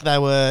seemed like they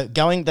were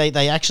going,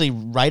 they actually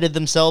rated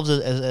themselves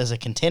as a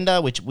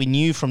contender, which we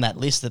knew from that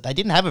list that they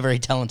didn't have a very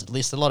talented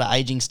list, a lot of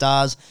aging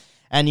stars.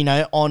 And,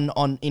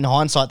 on in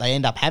hindsight, they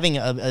end up having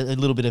a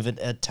little bit of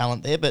a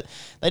talent there, but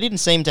they didn't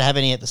seem to have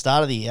any at the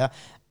start of the year.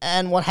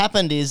 And what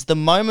happened is the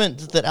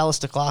moment that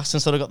Alistair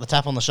Clarkson sort of got the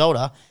tap on the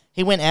shoulder,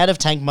 he went out of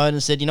tank mode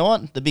and said, you know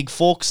what, the big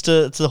forks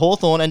to the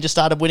Hawthorn, and just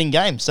started winning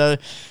games. So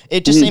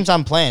it just seems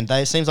unplanned.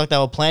 It seems like they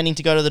were planning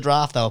to go to the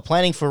draft. They were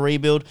planning for a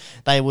rebuild.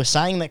 They were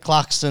saying that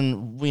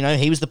Clarkson,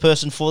 he was the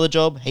person for the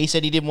job. He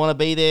said he didn't want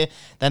to be there.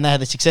 Then they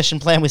had the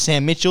succession plan with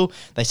Sam Mitchell.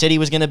 They said he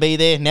was going to be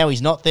there. Now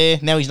he's not there.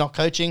 Now he's not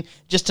coaching.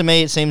 Just to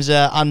me, it seems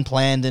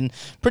unplanned and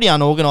pretty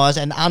unorganised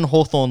and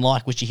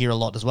un-Hawthorn-like, which you hear a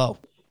lot as well.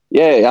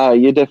 Yeah,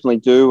 you definitely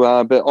do.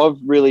 But I've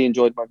really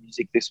enjoyed my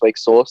music this week,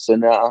 Source,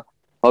 and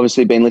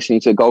obviously been listening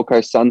to Gold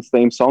Coast Suns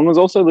theme song. I was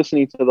also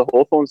listening to the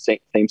Hawthorn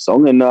theme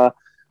song, and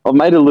I've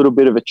made a little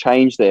bit of a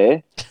change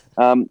there.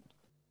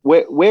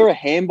 We're a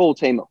handball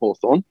team at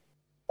Hawthorn,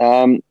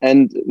 and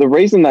the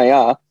reason they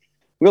are,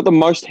 we've got the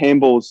most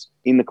handballs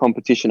in the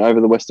competition over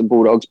the Western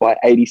Bulldogs by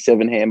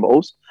 87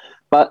 handballs.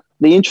 But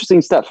the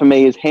interesting stat for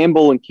me is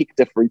handball and kick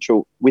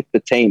differential with the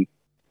team.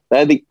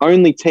 They're the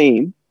only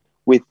team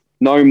with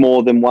no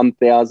more than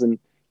 1,000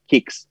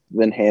 kicks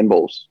than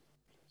handballs.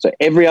 So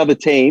every other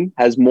team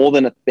has more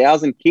than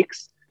 1,000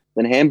 kicks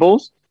than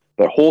handballs,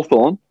 but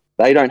Hawthorn,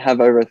 they don't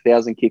have over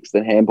 1,000 kicks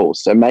than handballs.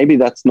 So maybe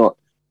that's not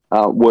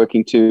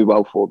working too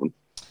well for them.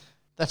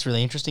 That's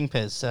really interesting,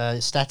 Pez.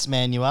 Stats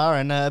man you are,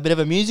 and a bit of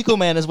a musical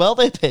man as well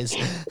there, Pez.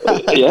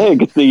 Yeah,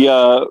 get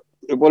the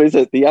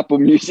the Apple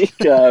Music,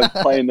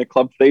 playing the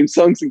club theme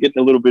songs and getting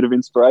a little bit of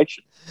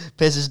inspiration.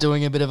 Pez is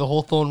doing a bit of a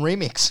Hawthorn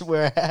remix.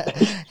 We're a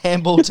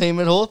handball team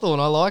at Hawthorn.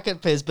 I like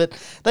it, Pez. But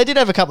they did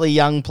have a couple of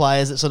young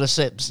players that sort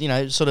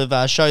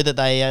of show that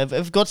they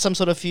have got some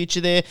sort of future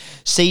there.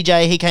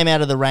 CJ, he came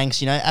out of the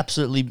ranks,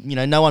 absolutely,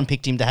 no one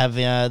picked him to have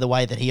the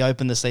way that he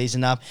opened the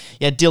season up.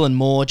 Yeah, Dylan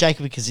Moore,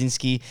 Jacob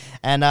Kaczynski,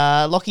 and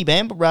Lockie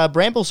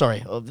Bramble,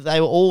 sorry.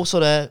 They were all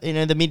sort of,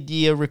 the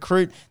mid-year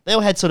recruit. They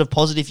all had sort of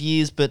positive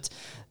years, but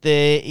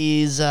there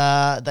is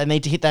they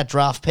need to hit that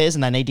draft, Pez,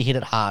 and they need to hit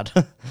it hard.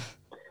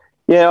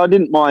 Yeah, I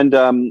didn't mind.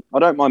 I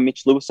don't mind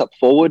Mitch Lewis up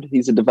forward.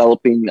 He's a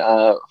developing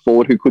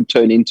forward who could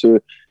turn into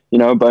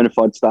a bona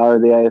fide star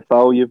of the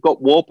AFL. You've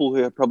got Warple,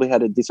 who probably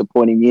had a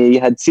disappointing year. You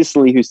had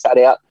Sicily, who sat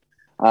out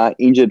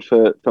injured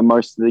for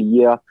most of the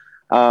year.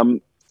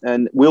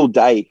 And Will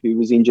Day, who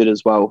was injured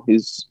as well,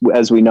 is,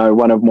 as we know,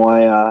 one of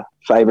my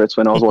favourites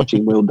when I was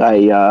watching Will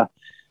Day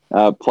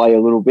play a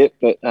little bit.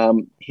 But I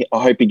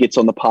hope he gets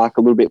on the park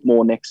a little bit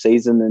more next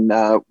season and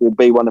will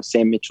be one of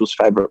Sam Mitchell's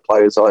favourite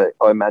players, I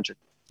imagine.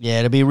 Yeah,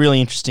 it'll be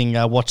really interesting.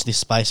 Watch this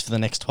space for the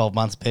next 12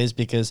 months, Pez,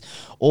 because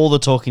all the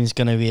talking is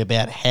going to be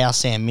about how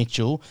Sam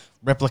Mitchell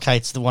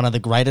replicates one of the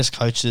greatest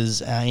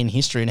coaches in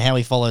history and how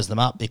he follows them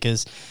up,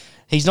 because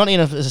he's not in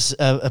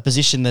a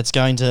position that's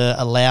going to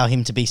allow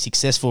him to be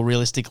successful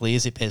realistically,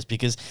 is it, Pez?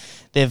 Because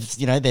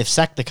they've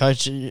sacked the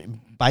coach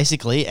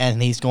basically,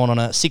 and he's gone on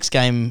a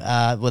 6-game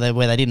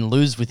where they didn't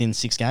lose within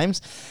 6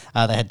 games.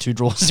 They had 2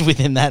 draws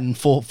within that and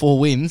four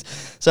wins.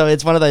 So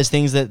it's one of those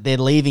things that they're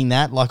leaving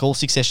that, like all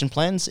succession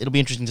plans. It'll be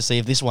interesting to see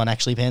if this one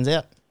actually pans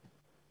out.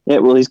 Yeah,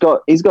 well, he's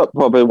got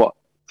probably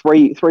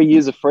three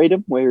years of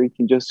freedom where he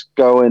can just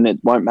go and it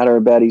won't matter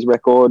about his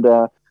record.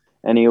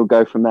 And he'll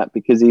go from that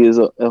because he is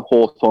a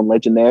Hawthorn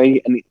legend there.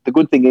 And the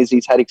good thing is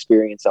he's had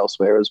experience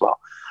elsewhere as well.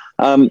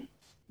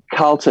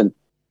 Carlton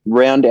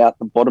round out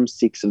the bottom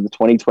 6 of the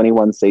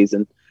 2021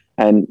 season.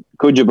 And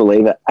could you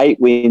believe it? 8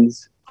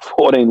 wins,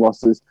 14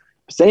 losses,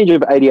 percentage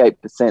of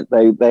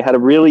 88%. They had a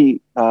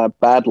really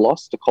bad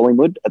loss to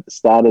Collingwood at the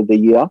start of the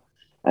year,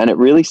 and it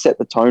really set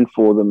the tone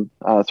for them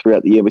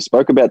throughout the year. We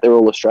spoke about their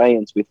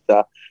All-Australians with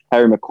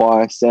Harry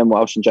Maguire, Sam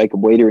Welsh and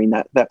Jacob Weeder in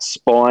that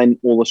spine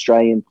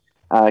All-Australian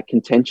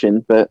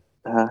contention, but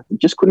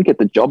just couldn't get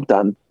the job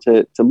done.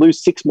 To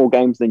lose 6 more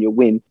games than you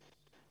win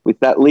with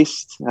that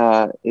list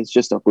is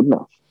just not good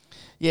enough.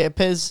 Yeah,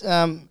 Pez,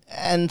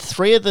 and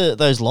 3 of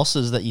those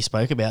losses that you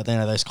spoke about,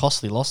 those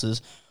costly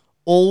losses,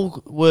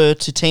 all were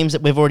to teams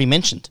that we've already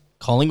mentioned: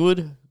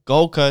 Collingwood,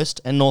 Gold Coast,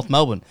 and North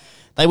Melbourne.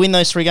 They win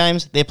those 3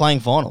 games, they're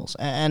playing finals.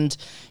 And,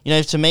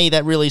 to me,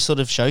 that really sort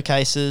of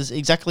showcases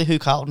exactly who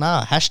Carlton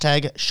are.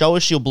 # show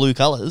us your blue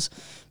colours,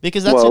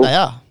 because that's who they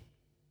are.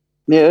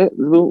 Yeah,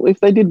 well, if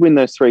they did win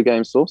those 3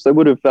 games, Source, they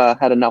would have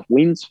had enough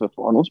wins for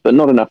finals, but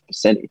not enough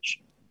percentage.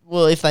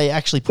 Well, if they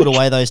actually put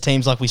away those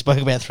teams like we spoke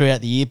about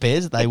throughout the year,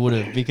 Pez, they would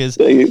have, because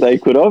they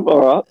could have.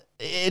 All right,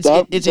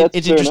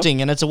 it's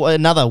interesting, and it's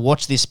another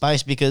watch this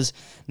space, because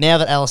now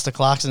that Alistair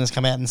Clarkson has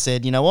come out and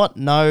said, you know what,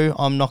 no,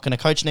 I'm not going to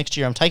coach next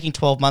year. I'm taking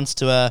 12 months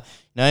to,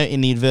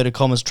 in the inverted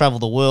commas, travel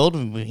the world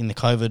in the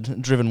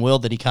COVID-driven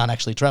world that he can't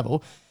actually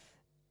travel.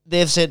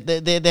 They've said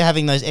they're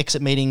having those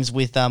exit meetings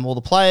with all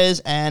the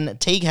players, and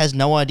Teague has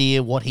no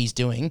idea what he's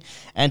doing.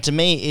 And to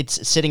me,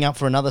 it's setting up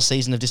for another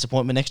season of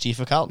disappointment next year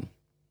for Carlton.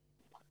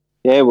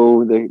 Yeah,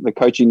 well, the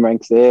coaching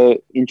ranks there,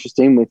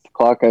 interesting, with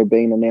Clarko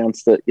being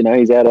announced that,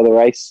 he's out of the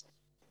race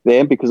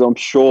there, because I'm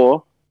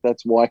sure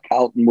that's why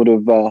Carlton would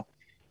have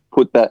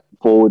put that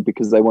forward,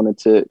 because they wanted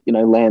to,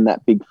 land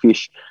that big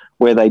fish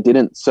where they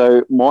didn't.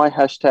 So my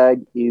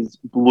hashtag is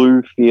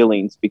blue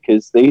feelings,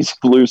 because these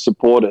blue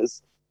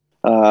supporters,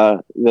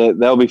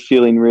 they'll be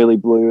feeling really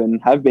blue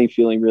and have been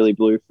feeling really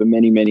blue for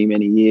many, many,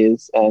 many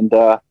years. And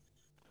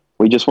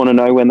we just want to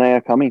know when they are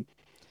coming.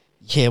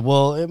 Yeah,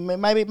 well,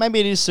 maybe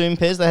it is soon,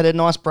 Pez. They had a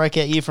nice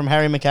breakout year from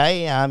Harry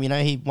Mackay.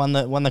 He won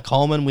the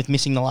Coleman with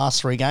missing the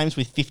last 3 games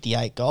with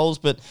 58 goals.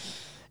 But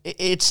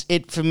it's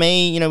for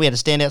me, we had a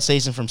standout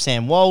season from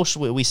Sam Walsh.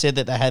 We said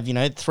that they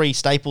have 3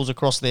 staples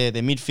across their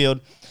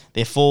midfield,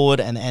 their forward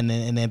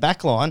and their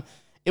back line.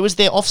 It was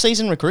their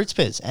off-season recruits,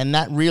 Pez, and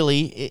that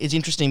really is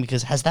interesting,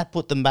 because has that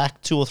put them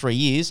back 2 or 3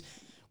 years?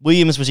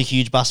 Williams was a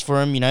huge bust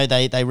for him.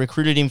 They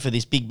recruited him for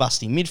this big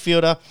busting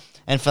midfielder,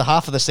 and for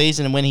half of the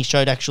season, and when he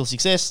showed actual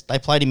success, they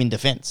played him in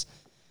defence.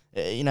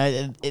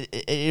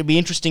 It'll be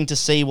interesting to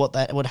see what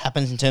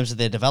happens in terms of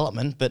their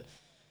development, but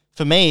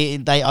for me,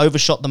 they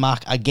overshot the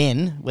mark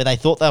again, where they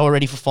thought they were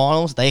ready for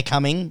finals. They're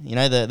coming.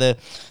 The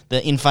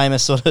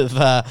infamous sort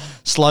of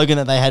slogan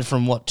that they had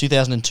from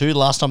 2002,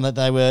 last time that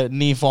they were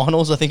near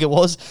finals, I think it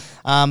was.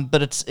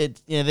 But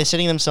they're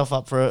setting themselves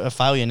up for a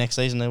failure next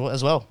season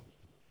as well.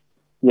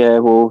 Yeah,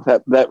 well,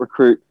 that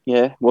recruit,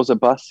 was a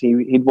bust.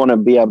 He'd want to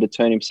be able to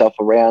turn himself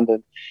around,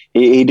 and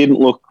he didn't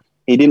look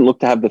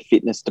to have the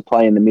fitness to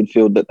play in the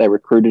midfield that they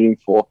recruited him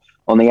for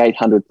on the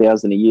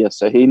 $800,000 a year.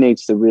 So he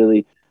needs to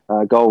really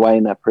go away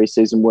in that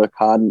preseason, work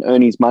hard, and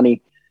earn his money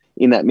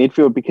in that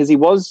midfield, because he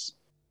was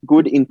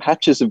good in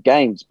patches of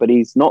games, but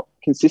he's not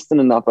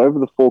consistent enough over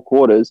the 4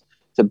 quarters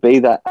to be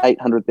that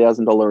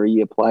 $800,000 a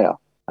year player.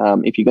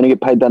 If you're going to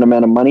get paid that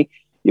amount of money,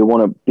 you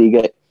want a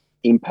bigger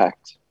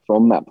impact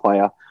from that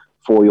player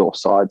for your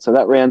side. So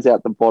that rounds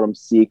out the bottom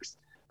 6.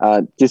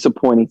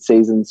 Disappointing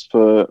seasons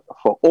for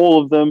all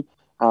of them.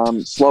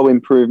 Slow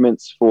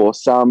improvements for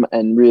some,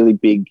 and really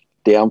big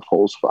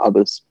downfalls for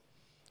others.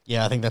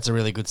 Yeah, I think that's a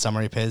really good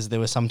summary, Pez. There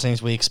were some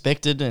teams we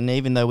expected, and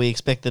even though we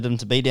expected them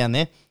to be down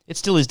there, it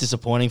still is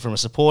disappointing from a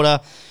supporter.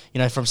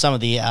 From some of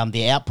the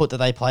output that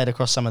they played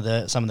across some of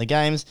the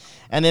games,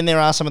 and then there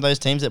are some of those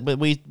teams that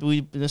we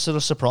sort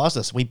of surprised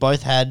us. We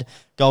both had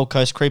Gold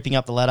Coast creeping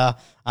up the ladder.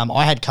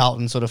 I had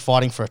Carlton sort of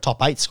fighting for a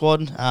top 8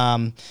 squad.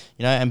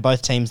 And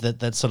both teams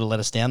that sort of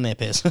let us down there,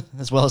 Pez,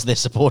 as well as their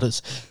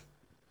supporters.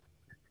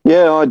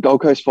 Yeah, I had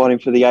Gold Coast fighting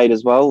for the 8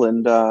 as well,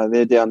 and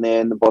they're down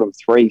there in the bottom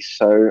 3.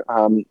 So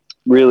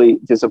really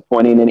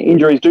disappointing. And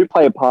injuries do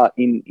play a part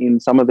in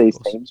some of these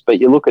teams.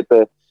 But you look at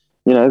the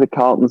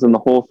Carltons and the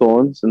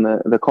Hawthorns and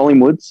the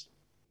Collingwoods,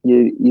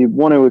 you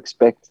want to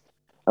expect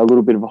a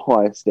little bit of a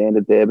higher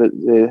standard there. But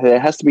there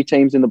has to be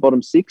teams in the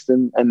bottom 6,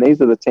 and these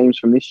are the teams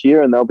from this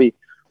year, and they'll be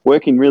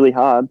working really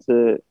hard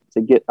to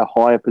get a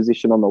higher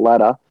position on the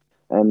ladder.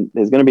 And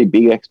there's going to be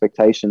big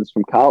expectations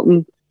from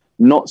Carlton.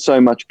 Not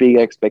so much big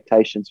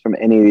expectations from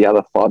any of the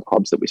other 5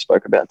 clubs that we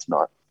spoke about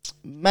tonight.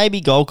 Maybe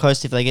Gold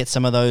Coast if they get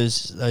some of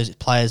those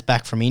players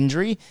back from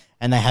injury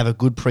and they have a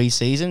good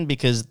pre-season,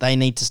 because they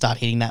need to start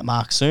hitting that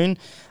mark soon.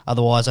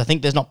 Otherwise, I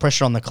think there's not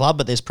pressure on the club,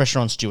 but there's pressure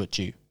on Stuart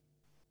Dew.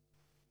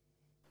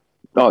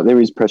 Oh, there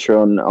is pressure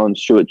on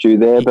Stuart Dew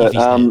there, but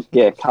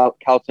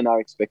Carlton are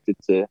expected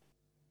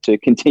to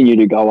continue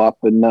to go up,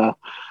 and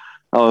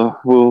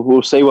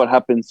we'll see what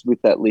happens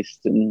with that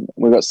list. And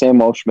we've got Sam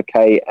Walsh,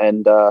 McKay,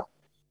 and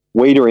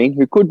Wiedering,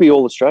 who could be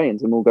all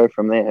Australians, and we'll go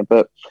from there.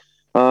 But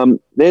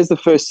there's the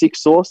first 6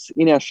 source.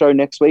 In our show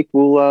next week,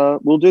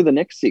 we'll do the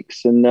next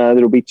 6, and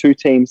there'll be 2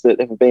 teams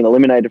that have been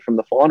eliminated from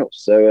the finals.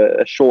 So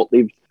a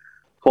short-lived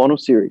final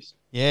series.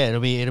 Yeah,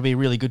 it'll be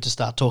really good to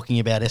start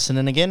talking about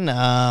Essendon again.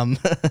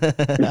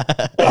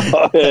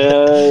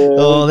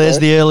 There's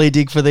the early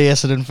dig for the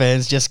Essendon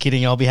fans. Just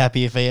kidding. I'll be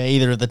happy if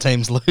either of the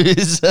teams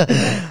lose.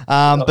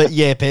 But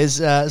yeah,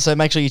 Pez. So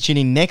make sure you tune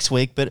in next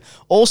week. But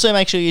also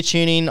make sure you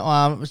tune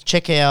in.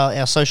 Check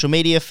our social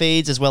media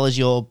feeds as well as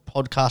your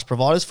podcast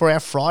providers for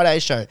our Friday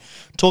show.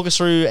 Talk us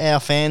through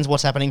our fans.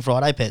 What's happening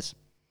Friday, Pez?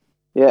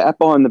 Yeah, at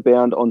Behind the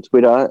Bound on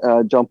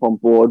Twitter. Jump on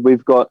board.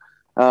 We've got.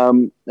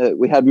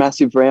 We had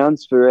massive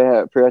rounds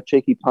for our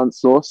cheeky punt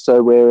source,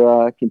 so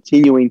we're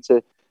continuing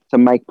to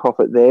make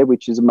profit there,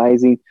 which is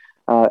amazing.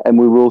 And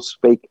we will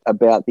speak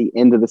about the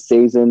end of the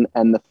season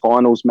and the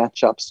finals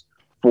matchups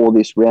for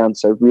this round.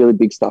 So really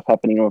big stuff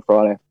happening on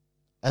Friday.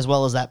 As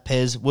well as that,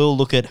 Pez, we'll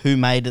look at who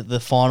made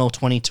the final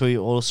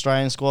 22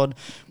 All-Australian squad.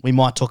 We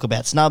might talk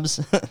about snubs.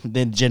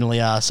 Then generally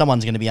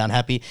someone's going to be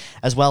unhappy,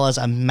 as well as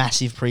a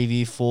massive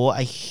preview for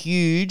a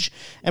huge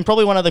and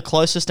probably one of the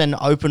closest and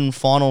open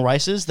final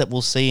races that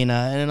we'll see in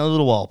a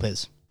little while,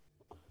 Pez.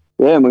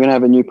 Yeah, and we're going to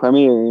have a new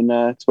premier in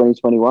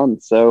 2021.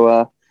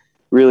 So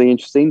really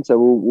interesting. So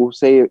we'll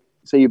see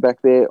you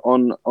back there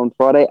on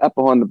Friday. At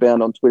Behind the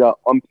Bound on Twitter.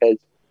 I'm Pez.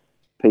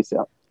 Peace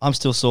out. I'm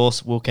still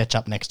Sauce. We'll catch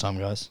up next time,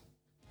 guys.